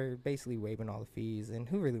first order, basically waiving all the fees. And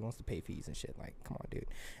who really wants to pay fees and shit? Like, come on, dude.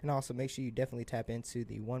 And also make sure you definitely tap into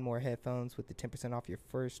the One More headphones with the 10% off your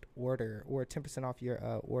first order, or 10% off your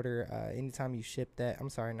order anytime you ship that. I'm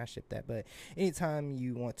sorry, not ship that, but anytime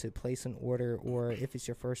you want to place an order, or if it's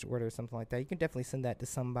your first order or something like that, you can definitely send that to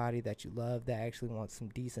somebody that you love love, that actually want some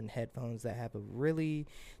decent headphones that have a really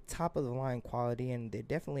top of the line quality, and they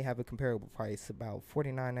definitely have a comparable price, about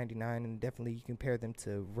 $49.99, and definitely you compare them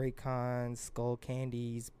to Raycons, Skull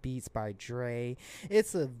Candies, Beats by Dre.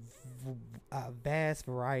 It's a vast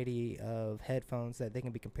variety of headphones that they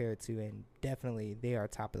can be compared to, and definitely they are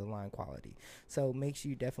top of the line quality. So make sure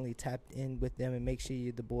you definitely tap in with them, and make sure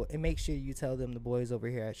you tell them the boys over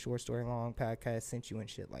here at Short Story Long Podcast sent you and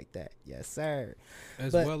shit like that. Yes, sir.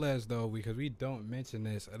 Well as, though, because we don't mention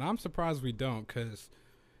this, and I'm surprised we don't, because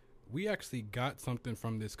we actually got something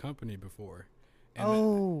from this company before.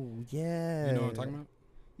 And yeah. You know what I'm talking about?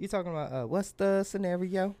 You talking about what's the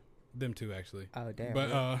scenario? Them two, actually. Oh, damn. But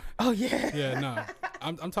yeah. Yeah, no.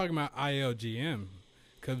 I'm talking about ILGM,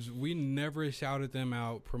 because we never shouted them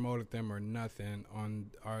out, promoted them, or nothing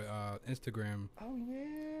on our Instagram. Oh,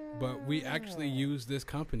 yeah. But we actually use this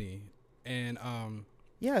company. And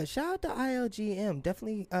yeah, shout out to ILGM.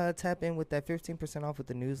 Definitely tap in with that 15% off with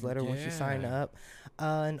the newsletter once you sign up.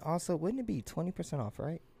 And also, wouldn't it be 20% off,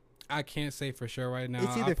 right? I can't say for sure right now.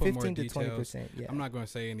 It's either 15 to 20%. Yeah. I'm not going to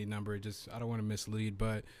say any number. I don't want to mislead,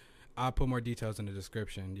 but I'll put more details in the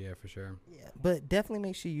description. Yeah, for sure. Yeah, but definitely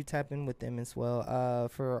make sure you tap in with them as well.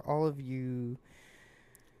 For all of you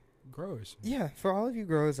growers. Yeah, for all of you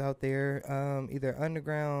growers out there, either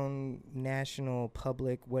underground, national,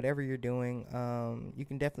 public, whatever you're doing, you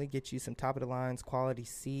can definitely get you some top of the lines quality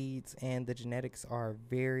seeds, and the genetics are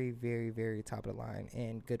very, very, very top of the line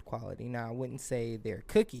and good quality. Now, I wouldn't say they're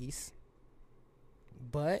cookies,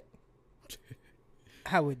 but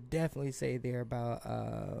I would definitely say they're about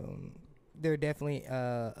they're definitely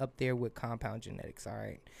up there with compound genetics. All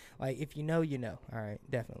right, like if you know, you know. All right,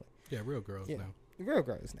 definitely. Yeah, real girls now. Real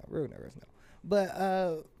girls now.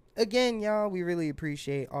 But again, y'all, we really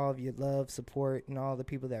appreciate all of your love, support, and all the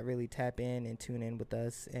people that really tap in and tune in with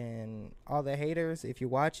us. And all the haters, if you're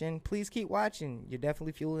watching, please keep watching. You're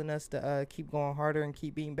definitely fueling us to keep going harder and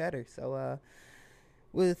keep being better. So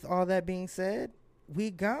with all that being said, we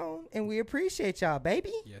gone, and we appreciate y'all,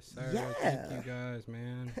 baby. Yes, sir. Yeah. Thank you guys,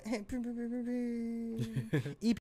 man.